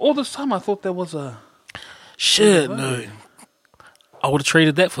years? All this time I thought there was a... Shit, no. I would have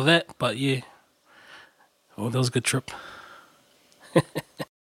traded that for that, but yeah. Oh, that was a good trip.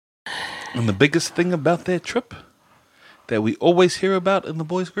 And the biggest thing about that trip that we always hear about in the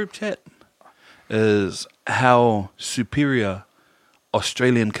boys group chat is how superior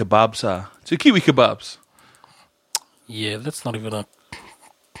Australian kebabs are to Kiwi kebabs. Yeah, that's not even a...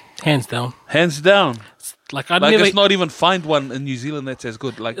 Hands down. Hands down. Like, I'd Like, never... it's not even find one in New Zealand that's as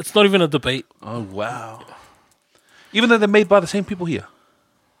good. Like, It's not even a debate. oh, wow. Even though they're made by the same people here.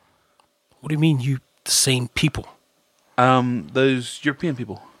 What do you mean, you the same people? Those European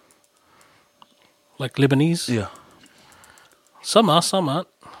people. Like Lebanese? Yeah. Some are, some aren't.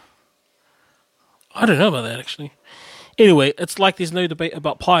 I don't know about that, actually. Anyway, it's like there's no debate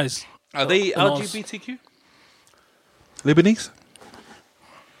about pies. Are they in Oz. LGBTQ? Lebanese?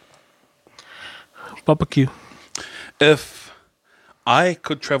 Barbecue. If I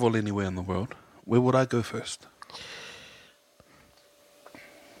could travel anywhere in the world, where would I go first?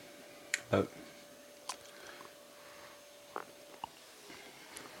 Oh.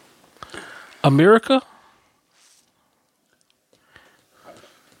 America?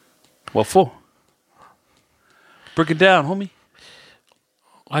 What for? Break it down, homie.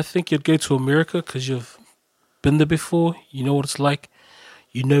 I think you'd go to America because you've been there before. You know what it's like.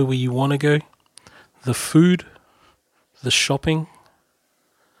 You know where you want to go. The food, the shopping.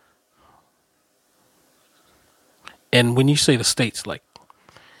 And when you say the states, like,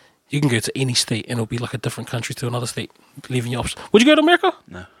 you can go to any state and it'll be like a different country to another state, leaving your options. Would you go to America?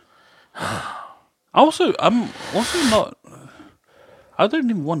 No. I'm also not. I don't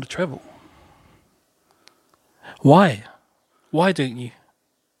even want to travel. Why? Why don't you?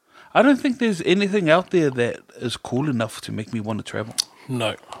 I don't think there's anything out there that is cool enough to make me want to travel.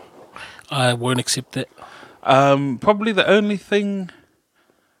 No. I won't accept that. Probably the only thing,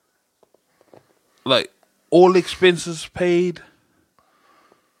 like, all expenses paid,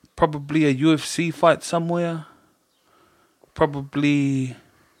 probably a UFC fight somewhere, probably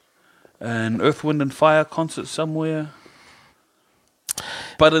an Earth, Wind and Fire concert somewhere.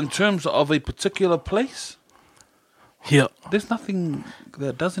 But in terms of a particular place, Yeah. There's nothing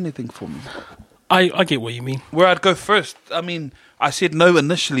that does anything for me. I get what you mean. Where I'd go first, I mean, I said no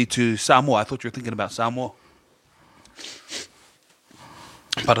initially to Samoa. I thought you were thinking about Samoa.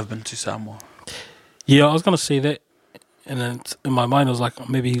 But I've been to Samoa. Yeah, I was going to say that. And then in my mind, I was like,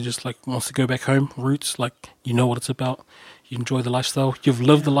 maybe he just like wants to go back home, roots, like you know what it's about. You enjoy the lifestyle. You've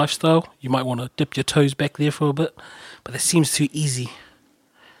lived the lifestyle. You might want to dip your toes back there for a bit. But that seems too easy.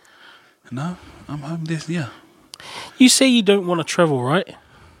 No, I'm home. Yeah. You say you don't want to travel, right?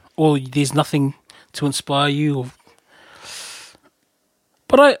 Or there's nothing to inspire you.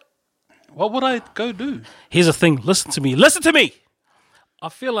 But What would I go do? here's the thing. Listen to me. Listen to me. I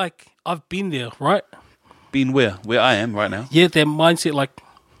feel like I've been there, right? Been where? Where I am right now. Yeah, their mindset, like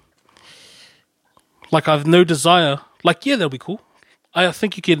I've no desire. Like, yeah, that'll be cool. I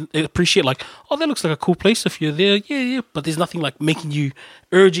think you can appreciate, like, oh, that looks like a cool place if you're there. Yeah. But there's nothing like making you,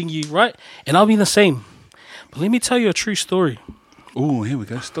 urging you, right? And I'll be the same. But let me tell you a true story. Ooh, here we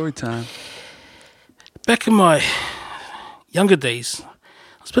go. Story time. Back in my younger days,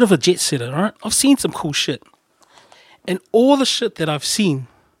 I was a bit of a jet setter, right? I've seen some cool shit. And all the shit that I've seen,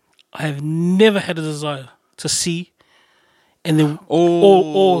 I have never had a desire to see. And then,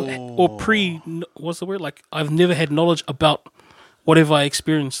 or what's the word? Like, I've never had knowledge about whatever I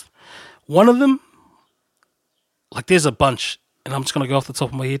experienced. One of them, like, there's a bunch, and I'm just going to go off the top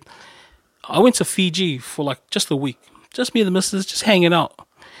of my head. I went to Fiji for like just a week. Just me and the missus, just hanging out.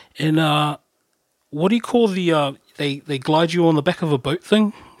 And what do you call the, they glide you on the back of a boat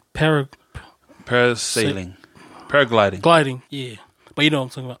thing? Parasailing. Paragliding. Gliding, yeah. But you know what I'm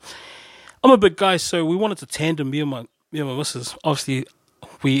talking about. I'm a big guy, so we wanted to tandem, me and my missus. Obviously,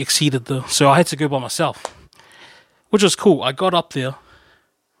 we exceeded so I had to go by myself, which was cool. I got up there,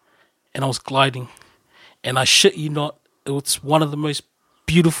 and I was gliding, and I shit you not, it was one of the most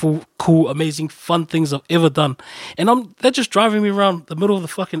beautiful, cool, amazing, fun things I've ever done. And they're just driving me around the middle of the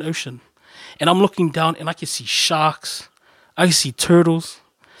fucking ocean, and I'm looking down, and I can see sharks, I can see turtles.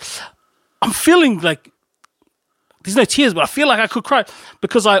 I'm feeling like, there's no tears, but I feel like I could cry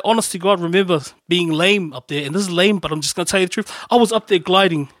because I, honest to God, remember being lame up there. And this is lame, but I'm just going to tell you the truth. I was up there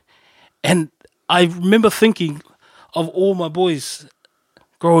gliding, and I remember thinking of all my boys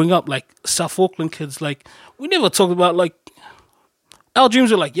growing up, like South Auckland kids. Like, we never talked about, like, our dreams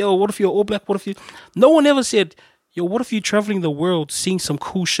were like, yo, what if you're All Black? What if you... No one ever said, yo, what if you're traveling the world, seeing some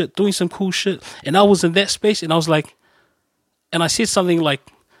cool shit, doing some cool shit? And I was in that space, and I was like... And I said something like,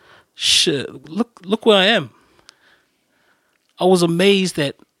 shit, look where I am. I was amazed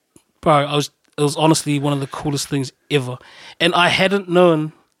that, bro, it was honestly one of the coolest things ever. And I hadn't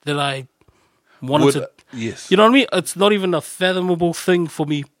known that I wanted to. Yes. You know what I mean? It's not even a fathomable thing for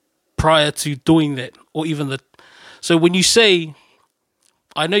me prior to doing that, or even that. So when you say,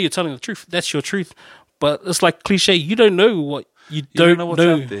 I know you're telling the truth, that's your truth. But it's like cliche, you don't know what you don't know. What's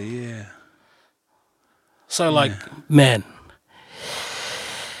out there, yeah. So, like, man.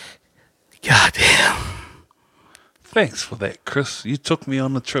 God damn. Thanks for that, Chris. You took me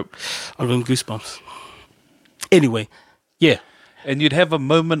on the trip. I've got goosebumps. Anyway, yeah. And you'd have a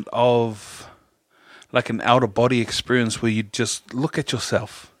moment of like an outer body experience where you'd just look at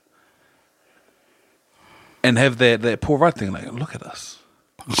yourself and have that poor right thing, like, look at us.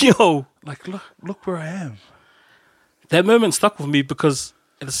 Yo. Like, look where I am. That moment stuck with me because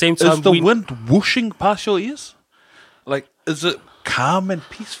at the same time... Is the wind whooshing past your ears? Like, is it calm and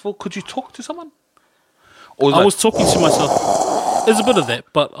peaceful? Could you talk to someone? I was talking to myself. There's a bit of that,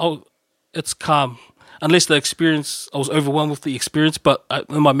 but it's calm. Unless the experience, I was overwhelmed with the experience, but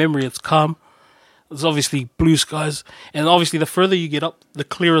in my memory, it's calm. There's obviously blue skies, and obviously the further you get up, the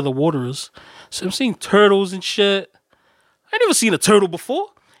clearer the water is. So I'm seeing turtles and shit. I never seen a turtle before.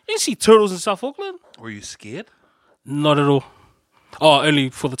 You didn't see turtles in South Auckland. Were you scared? Not at all. Oh, only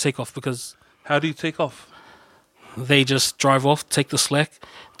for the takeoff, because... How do you take off? They just drive off, take the slack,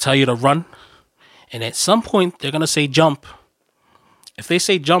 tell you to run. And at some point, they're going to say jump. If they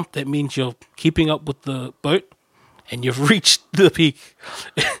say jump, that means you're keeping up with the boat and you've reached the peak.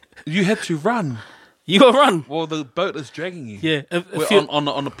 You had to run. You got to run. Well, the boat is dragging you. Yeah.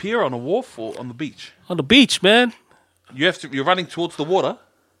 On a pier, on a wharf, or on the beach? On the beach, man. You're running towards the water?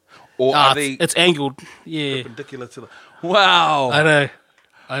 Or are they... It's angled. Yeah. Perpendicular to the... Wow.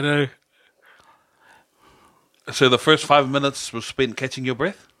 I know. So the first 5 minutes was spent catching your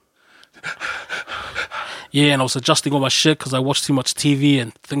breath? Yeah, and I was adjusting all my shit because I watched too much TV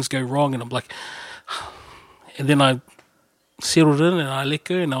and things go wrong, and I'm like, and then I settled in and I let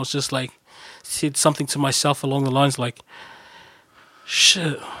go, and I was just like, said something to myself along the lines like,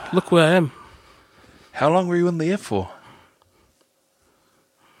 shit, look where I am. How long were you in the air for?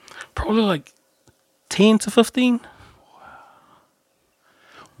 Probably like 10 to 15.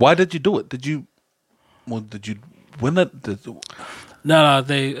 Why did you do it? Did you win it? No,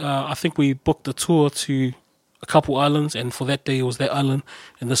 they. I think we booked a tour to a couple islands, and for that day it was that island,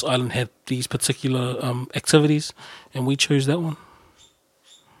 and this island had these particular activities, and we chose that one.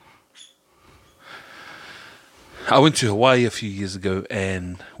 I went to Hawaii a few years ago,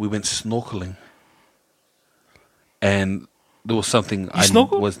 and we went snorkeling, and there was something I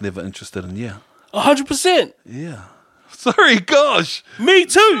snorkeled? was never interested in. Yeah, 100%. yeah. Sorry, gosh. Me too.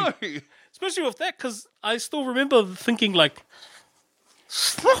 Sorry. Especially with that, because I still remember thinking like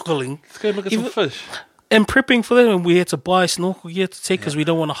snorkeling. Let's go look at some fish. And prepping for that, and we had to buy snorkel gear to take because we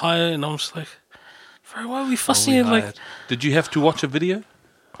don't want to hire. And I'm just like, bro, why are we fussing? We Like, hired. Did you have to watch a video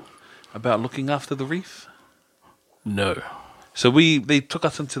about looking after the reef? no. So they took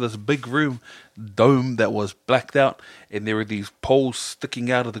us into this big dome that was blacked out, and there were these poles sticking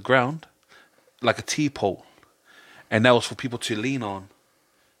out of the ground, like a T-pole, and that was for people to lean on.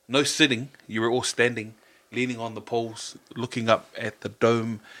 No sitting, you were all standing, leaning on the poles, looking up at the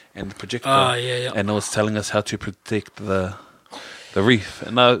dome and the projector. Yeah. And it was telling us how to protect the reef.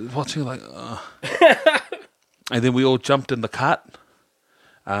 And I was watching like, and then we all jumped in the cart,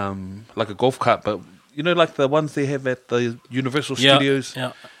 like a golf cart, but you know, like the ones they have at the Universal Studios.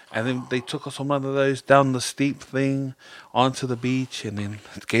 Yeah. And then they took us on one of those down the steep thing onto the beach, and then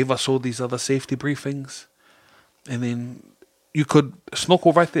gave us all these other safety briefings. And then you could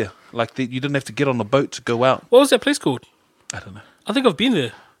snorkel right there. Like you didn't have to get on a boat to go out. What was that place called? I don't know. I think I've been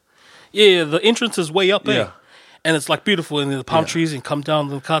there. Yeah, the entrance is way up there. Yeah. And it's like beautiful, and the palm trees and come down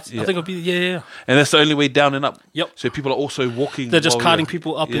the carts. Yeah. I think I've been yeah. And that's the only way down and up. Yep. So people are also walking. They're just while carting you're-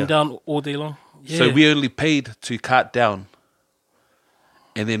 people up Yeah. and down all day long. Yeah. So we only paid to cart down.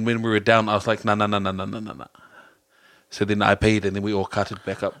 And then when we were down, I was like, no. So then I paid, and then we all carted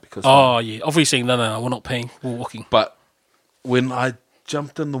back up because. Oh yeah, obviously no, we're not paying. We're walking. But when I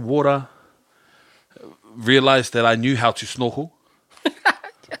jumped in the water, realized that I knew how to snorkel.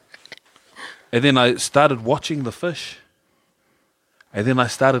 And then I started watching the fish. And then I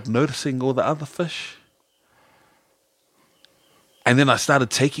started noticing all the other fish. And then I started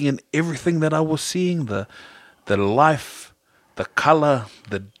taking in everything that I was seeing, the life, the color,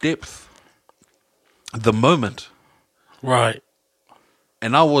 the depth, the moment. Right.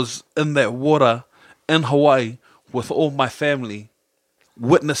 And I was in that water in Hawaii with all my family,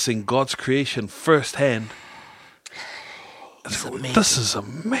 witnessing God's creation firsthand. This is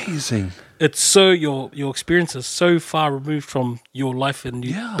amazing. It's so your experience is so far removed from your life, and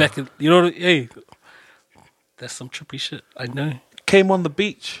you Yeah. back. You know, hey, that's some trippy shit. I know. Came on the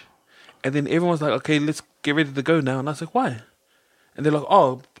beach, and then everyone's like, "Okay, let's get ready to go now." And I was like, "Why?" And they're like,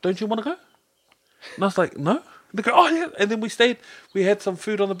 "Oh, don't you want to go?" And I was like, "No." They go, "Oh yeah." And then we stayed. We had some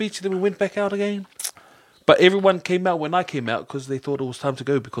food on the beach, and then we went back out again. But everyone came out when I came out because they thought it was time to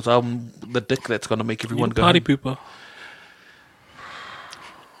go because I'm the dick that's going to make everyone You're go. party home. pooper.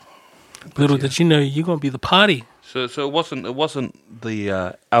 Little did you know you're gonna be the party. So it wasn't the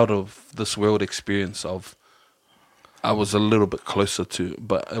out of this world experience of. I was a little bit closer to,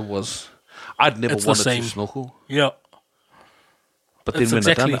 but it was. I'd never It's the wanted same. to snorkel, Yeah. but then It's when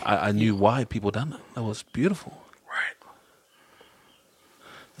exactly- I done it, I knew why people done it. That was beautiful. Right.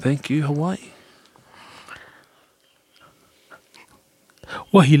 Thank you, Hawaii.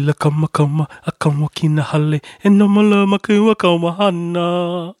 Wahila kama akama kina hale enomala makua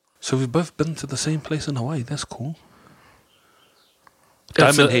kamahana. So we've both been to the same place in Hawaii. That's cool. It's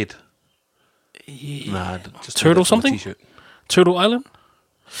Diamond a- Head. Nah, just Turtle that's on the something? T-shirt. Turtle Island?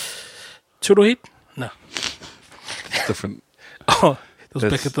 Turtle Head? No. It's different. Oh, it was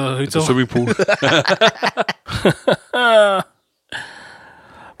back at the It's a hotel. swimming pool.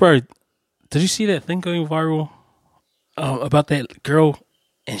 Bro, did you see that thing going viral about that girl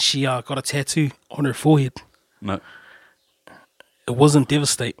and she got a tattoo on her forehead? No, It wasn't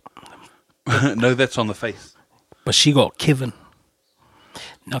Devastate, no, that's on the face. but she got Kevin.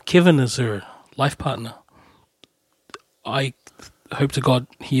 Now, Kevin is her life partner. I hope to God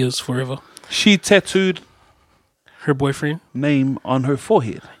he is forever. She tattooed Her boyfriend? name on her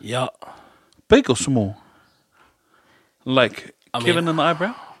forehead. Yeah. Big or small? Like I mean- Kevin in the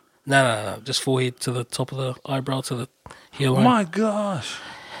eyebrow? No. Just forehead to the top of the eyebrow to the hairline. My gosh.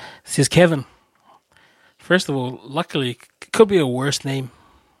 It says Kevin. First of all, luckily, it could be a worse name.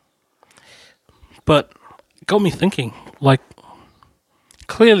 But it got me thinking, like,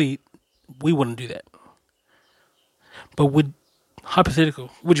 clearly we wouldn't do that. But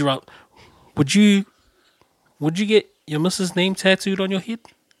hypothetical, would you get your missus' name tattooed on your head?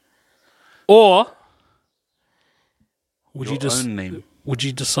 Or would Your you just own name. would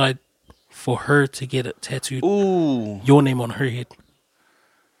you decide for her to get it tattooed, Ooh. your name on her head?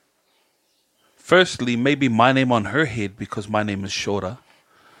 Firstly, maybe my name on her head because my name is shorter.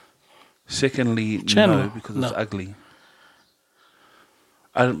 Secondly, Channel. no, because it's No. ugly.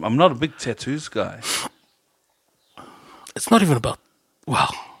 I'm not a big tattoos guy. It's not even about.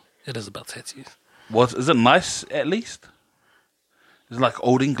 Well, it is about tattoos. Is it nice at least? It's like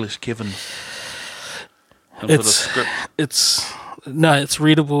old English, Kevin. Some sort of script. It's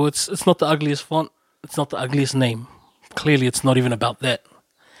readable. It's not the ugliest font. It's not the ugliest name. Clearly, it's not even about that.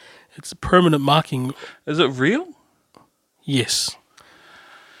 It's a permanent marking. Is it real? Yes.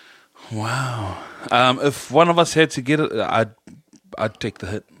 Wow. If one of us had to get it, I'd take the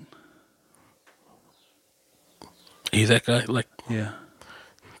hit. Are you that guy? Like, Yeah.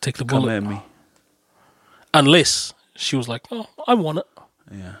 take the Come bullet. at me. Unless she was like, "Oh, I want it."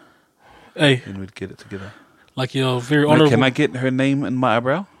 Yeah. Hey, Then we'd get it together. like you're very No, honourable. can I get her name in my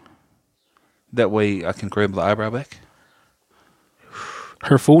eyebrow? That way I can grab the eyebrow back.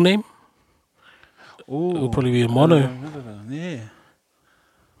 Her full name? Ooh. It would probably be a mono. Yeah.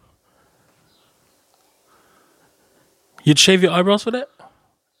 You'd shave your eyebrows for that?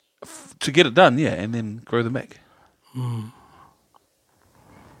 To get it done, yeah, and then grow them back.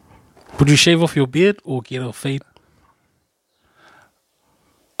 Would you shave off your beard or get a fade?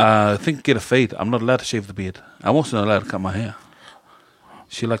 I think get a fade. I'm not allowed to shave the beard. I'm also not allowed to cut my hair.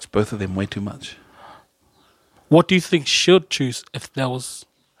 She likes both of them way too much. What do you think she'd choose if that was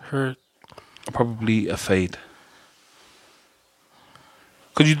her? Probably a fade.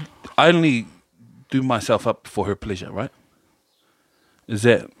 Because I only do myself up for her pleasure, right? Is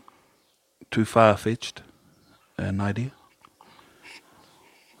that too far-fetched an idea?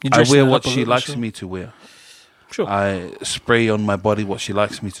 You I dressing wear it what up a she little, likes sure. me to wear. Sure. I spray on my body what she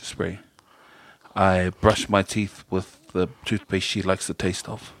likes me to spray. I brush my teeth with the toothpaste she likes the taste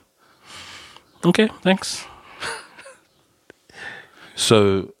of. Okay, thanks.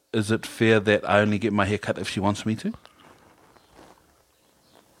 So, is it fair that I only get my hair cut if she wants me to?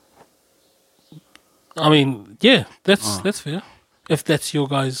 I mean, yeah, that's fair. If that's your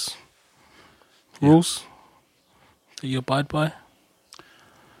guys' rules that you abide by.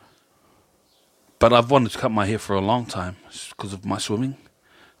 But I've wanted to cut my hair for a long time because of my swimming.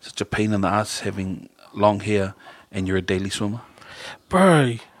 Such a pain in the ass having long hair and you're a daily swimmer.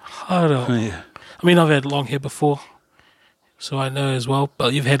 Bro, hold on. Yeah. I mean, I've had long hair before, so I know as well.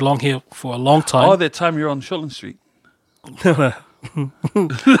 But you've had long hair for a long time. Oh, that time you're on Shortland Street. No.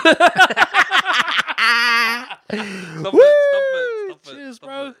 Stop it. Cheers,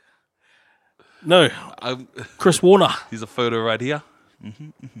 bro. No, Chris Warner. Here's a photo right here.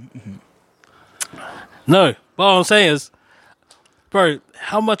 No, what I'm saying is, bro,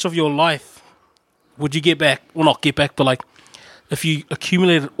 how much of your life would you get back? Well, not get back, but like, if you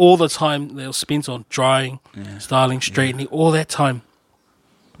accumulated all the time that was spent on drying, styling, straightening, all that time.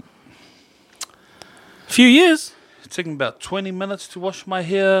 A few years. It's taking about 20 minutes to wash my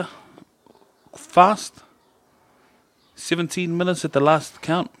hair fast. 17 minutes at the last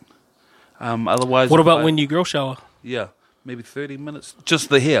count. Otherwise, What about when you girl shower? Yeah, maybe 30 minutes. Just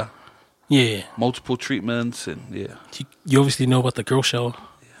the hair. Yeah. Multiple treatments and yeah. You obviously know about the girl shower.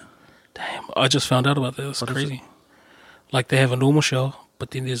 Yeah. Damn, I just found out about that. It's What is crazy. Like they have a normal shower,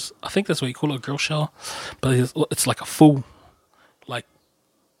 but then there's, I think that's what you call it, a girl shower. But it's like a full, like,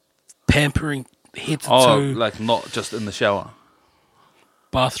 pampering head to toe, like not just in the shower.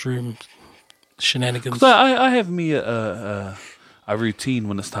 bathroom shenanigans. So I have me a routine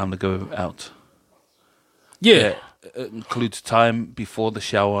when it's time to go out. Yeah. It includes time before the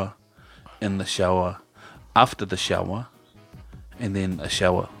shower, in the shower, after the shower, and then a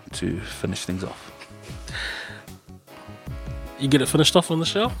shower to finish things off. You get it finished off on the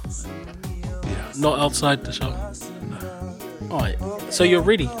shower? Yeah. Not outside the shower? No. Alright. So you're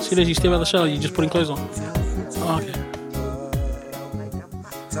ready. As soon as you step out of the shower, you're just putting clothes on? Oh, okay.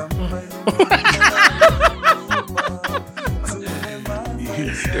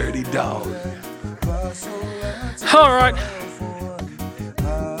 You dirty dog. Alright.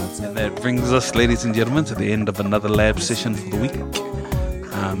 And that brings us, ladies and gentlemen, to the end of another lab session for the week.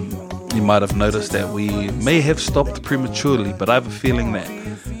 You might have noticed that we may have stopped prematurely, but I have a feeling that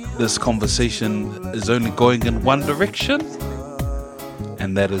this conversation is only going in one direction,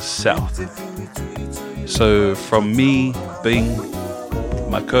 and that is south. So from me, being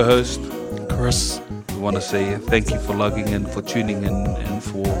my co-host, Chris, we want to say thank you for logging in, for tuning in, and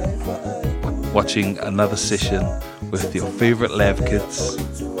for watching another session with your favorite Labkids.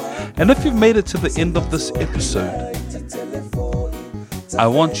 And if you've made it to the end of this episode, I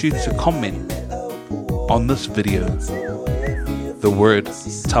want you to comment on this video the word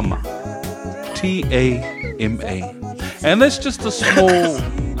Tama, T-A-M-A, and that's just a small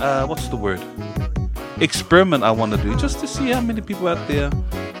what's the word? experiment I want to do, just to see how many people out there,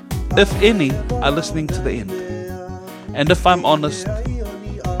 if any, are listening to the end. And if I'm honest,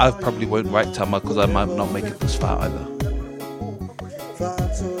 I probably won't write Tama because I might not make it this far either.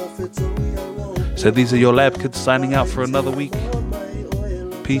 So these are your lab kids signing out for another week.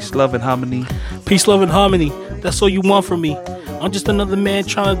 Peace, love, and harmony. Peace, love, and harmony. That's all you want from me. I'm just another man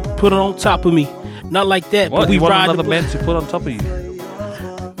trying to put it on top of me. Not like that, What? but we You want ride another man to put on top of you?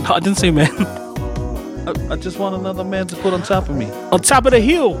 No, I didn't say man. I just want another man to put on top of me. On top of the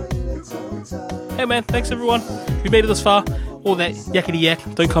hill. Hey man, thanks everyone. If you made it this far, all that yakety yak,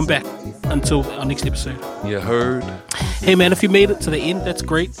 don't come back until our next episode. You heard? Hey man, if you made it to the end, that's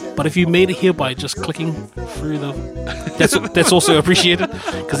great. But if you made it here by just clicking through that's also appreciated,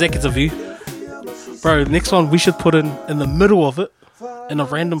 because that gets a view. Bro, the next one we should put in the middle of it, in a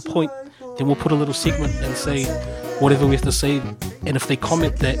random point. Then we'll put a little segment and say whatever we have to say. And if they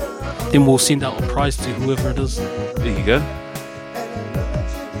comment that, then we'll send out a prize to whoever it is. There you go.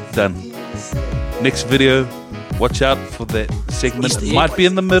 Done. Next video, watch out for that segment. Easter It egg. might be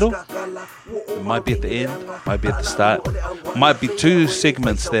in the middle. It might be at the end. Might be at the start. Might be two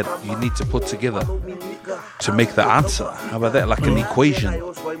segments that you need to put together to make the answer. How about that? Like an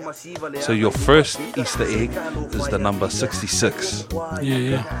equation. So your first Easter egg is the number 66.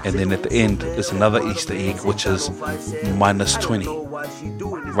 Yeah. And then at the end is another Easter egg, which is minus 20.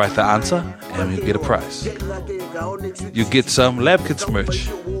 Write the answer and you get a prize. You get some Labkids merch.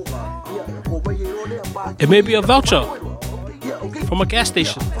 It may be a voucher from a gas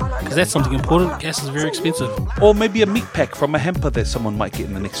station, because that's something important. Gas is very expensive. Or maybe a meat pack from a hamper that someone might get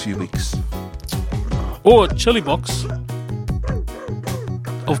in the next few weeks. Or a chili box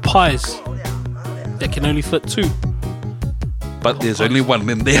of pies that can only fit 2. But there's only one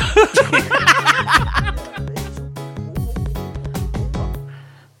in there.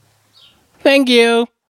 Thank you.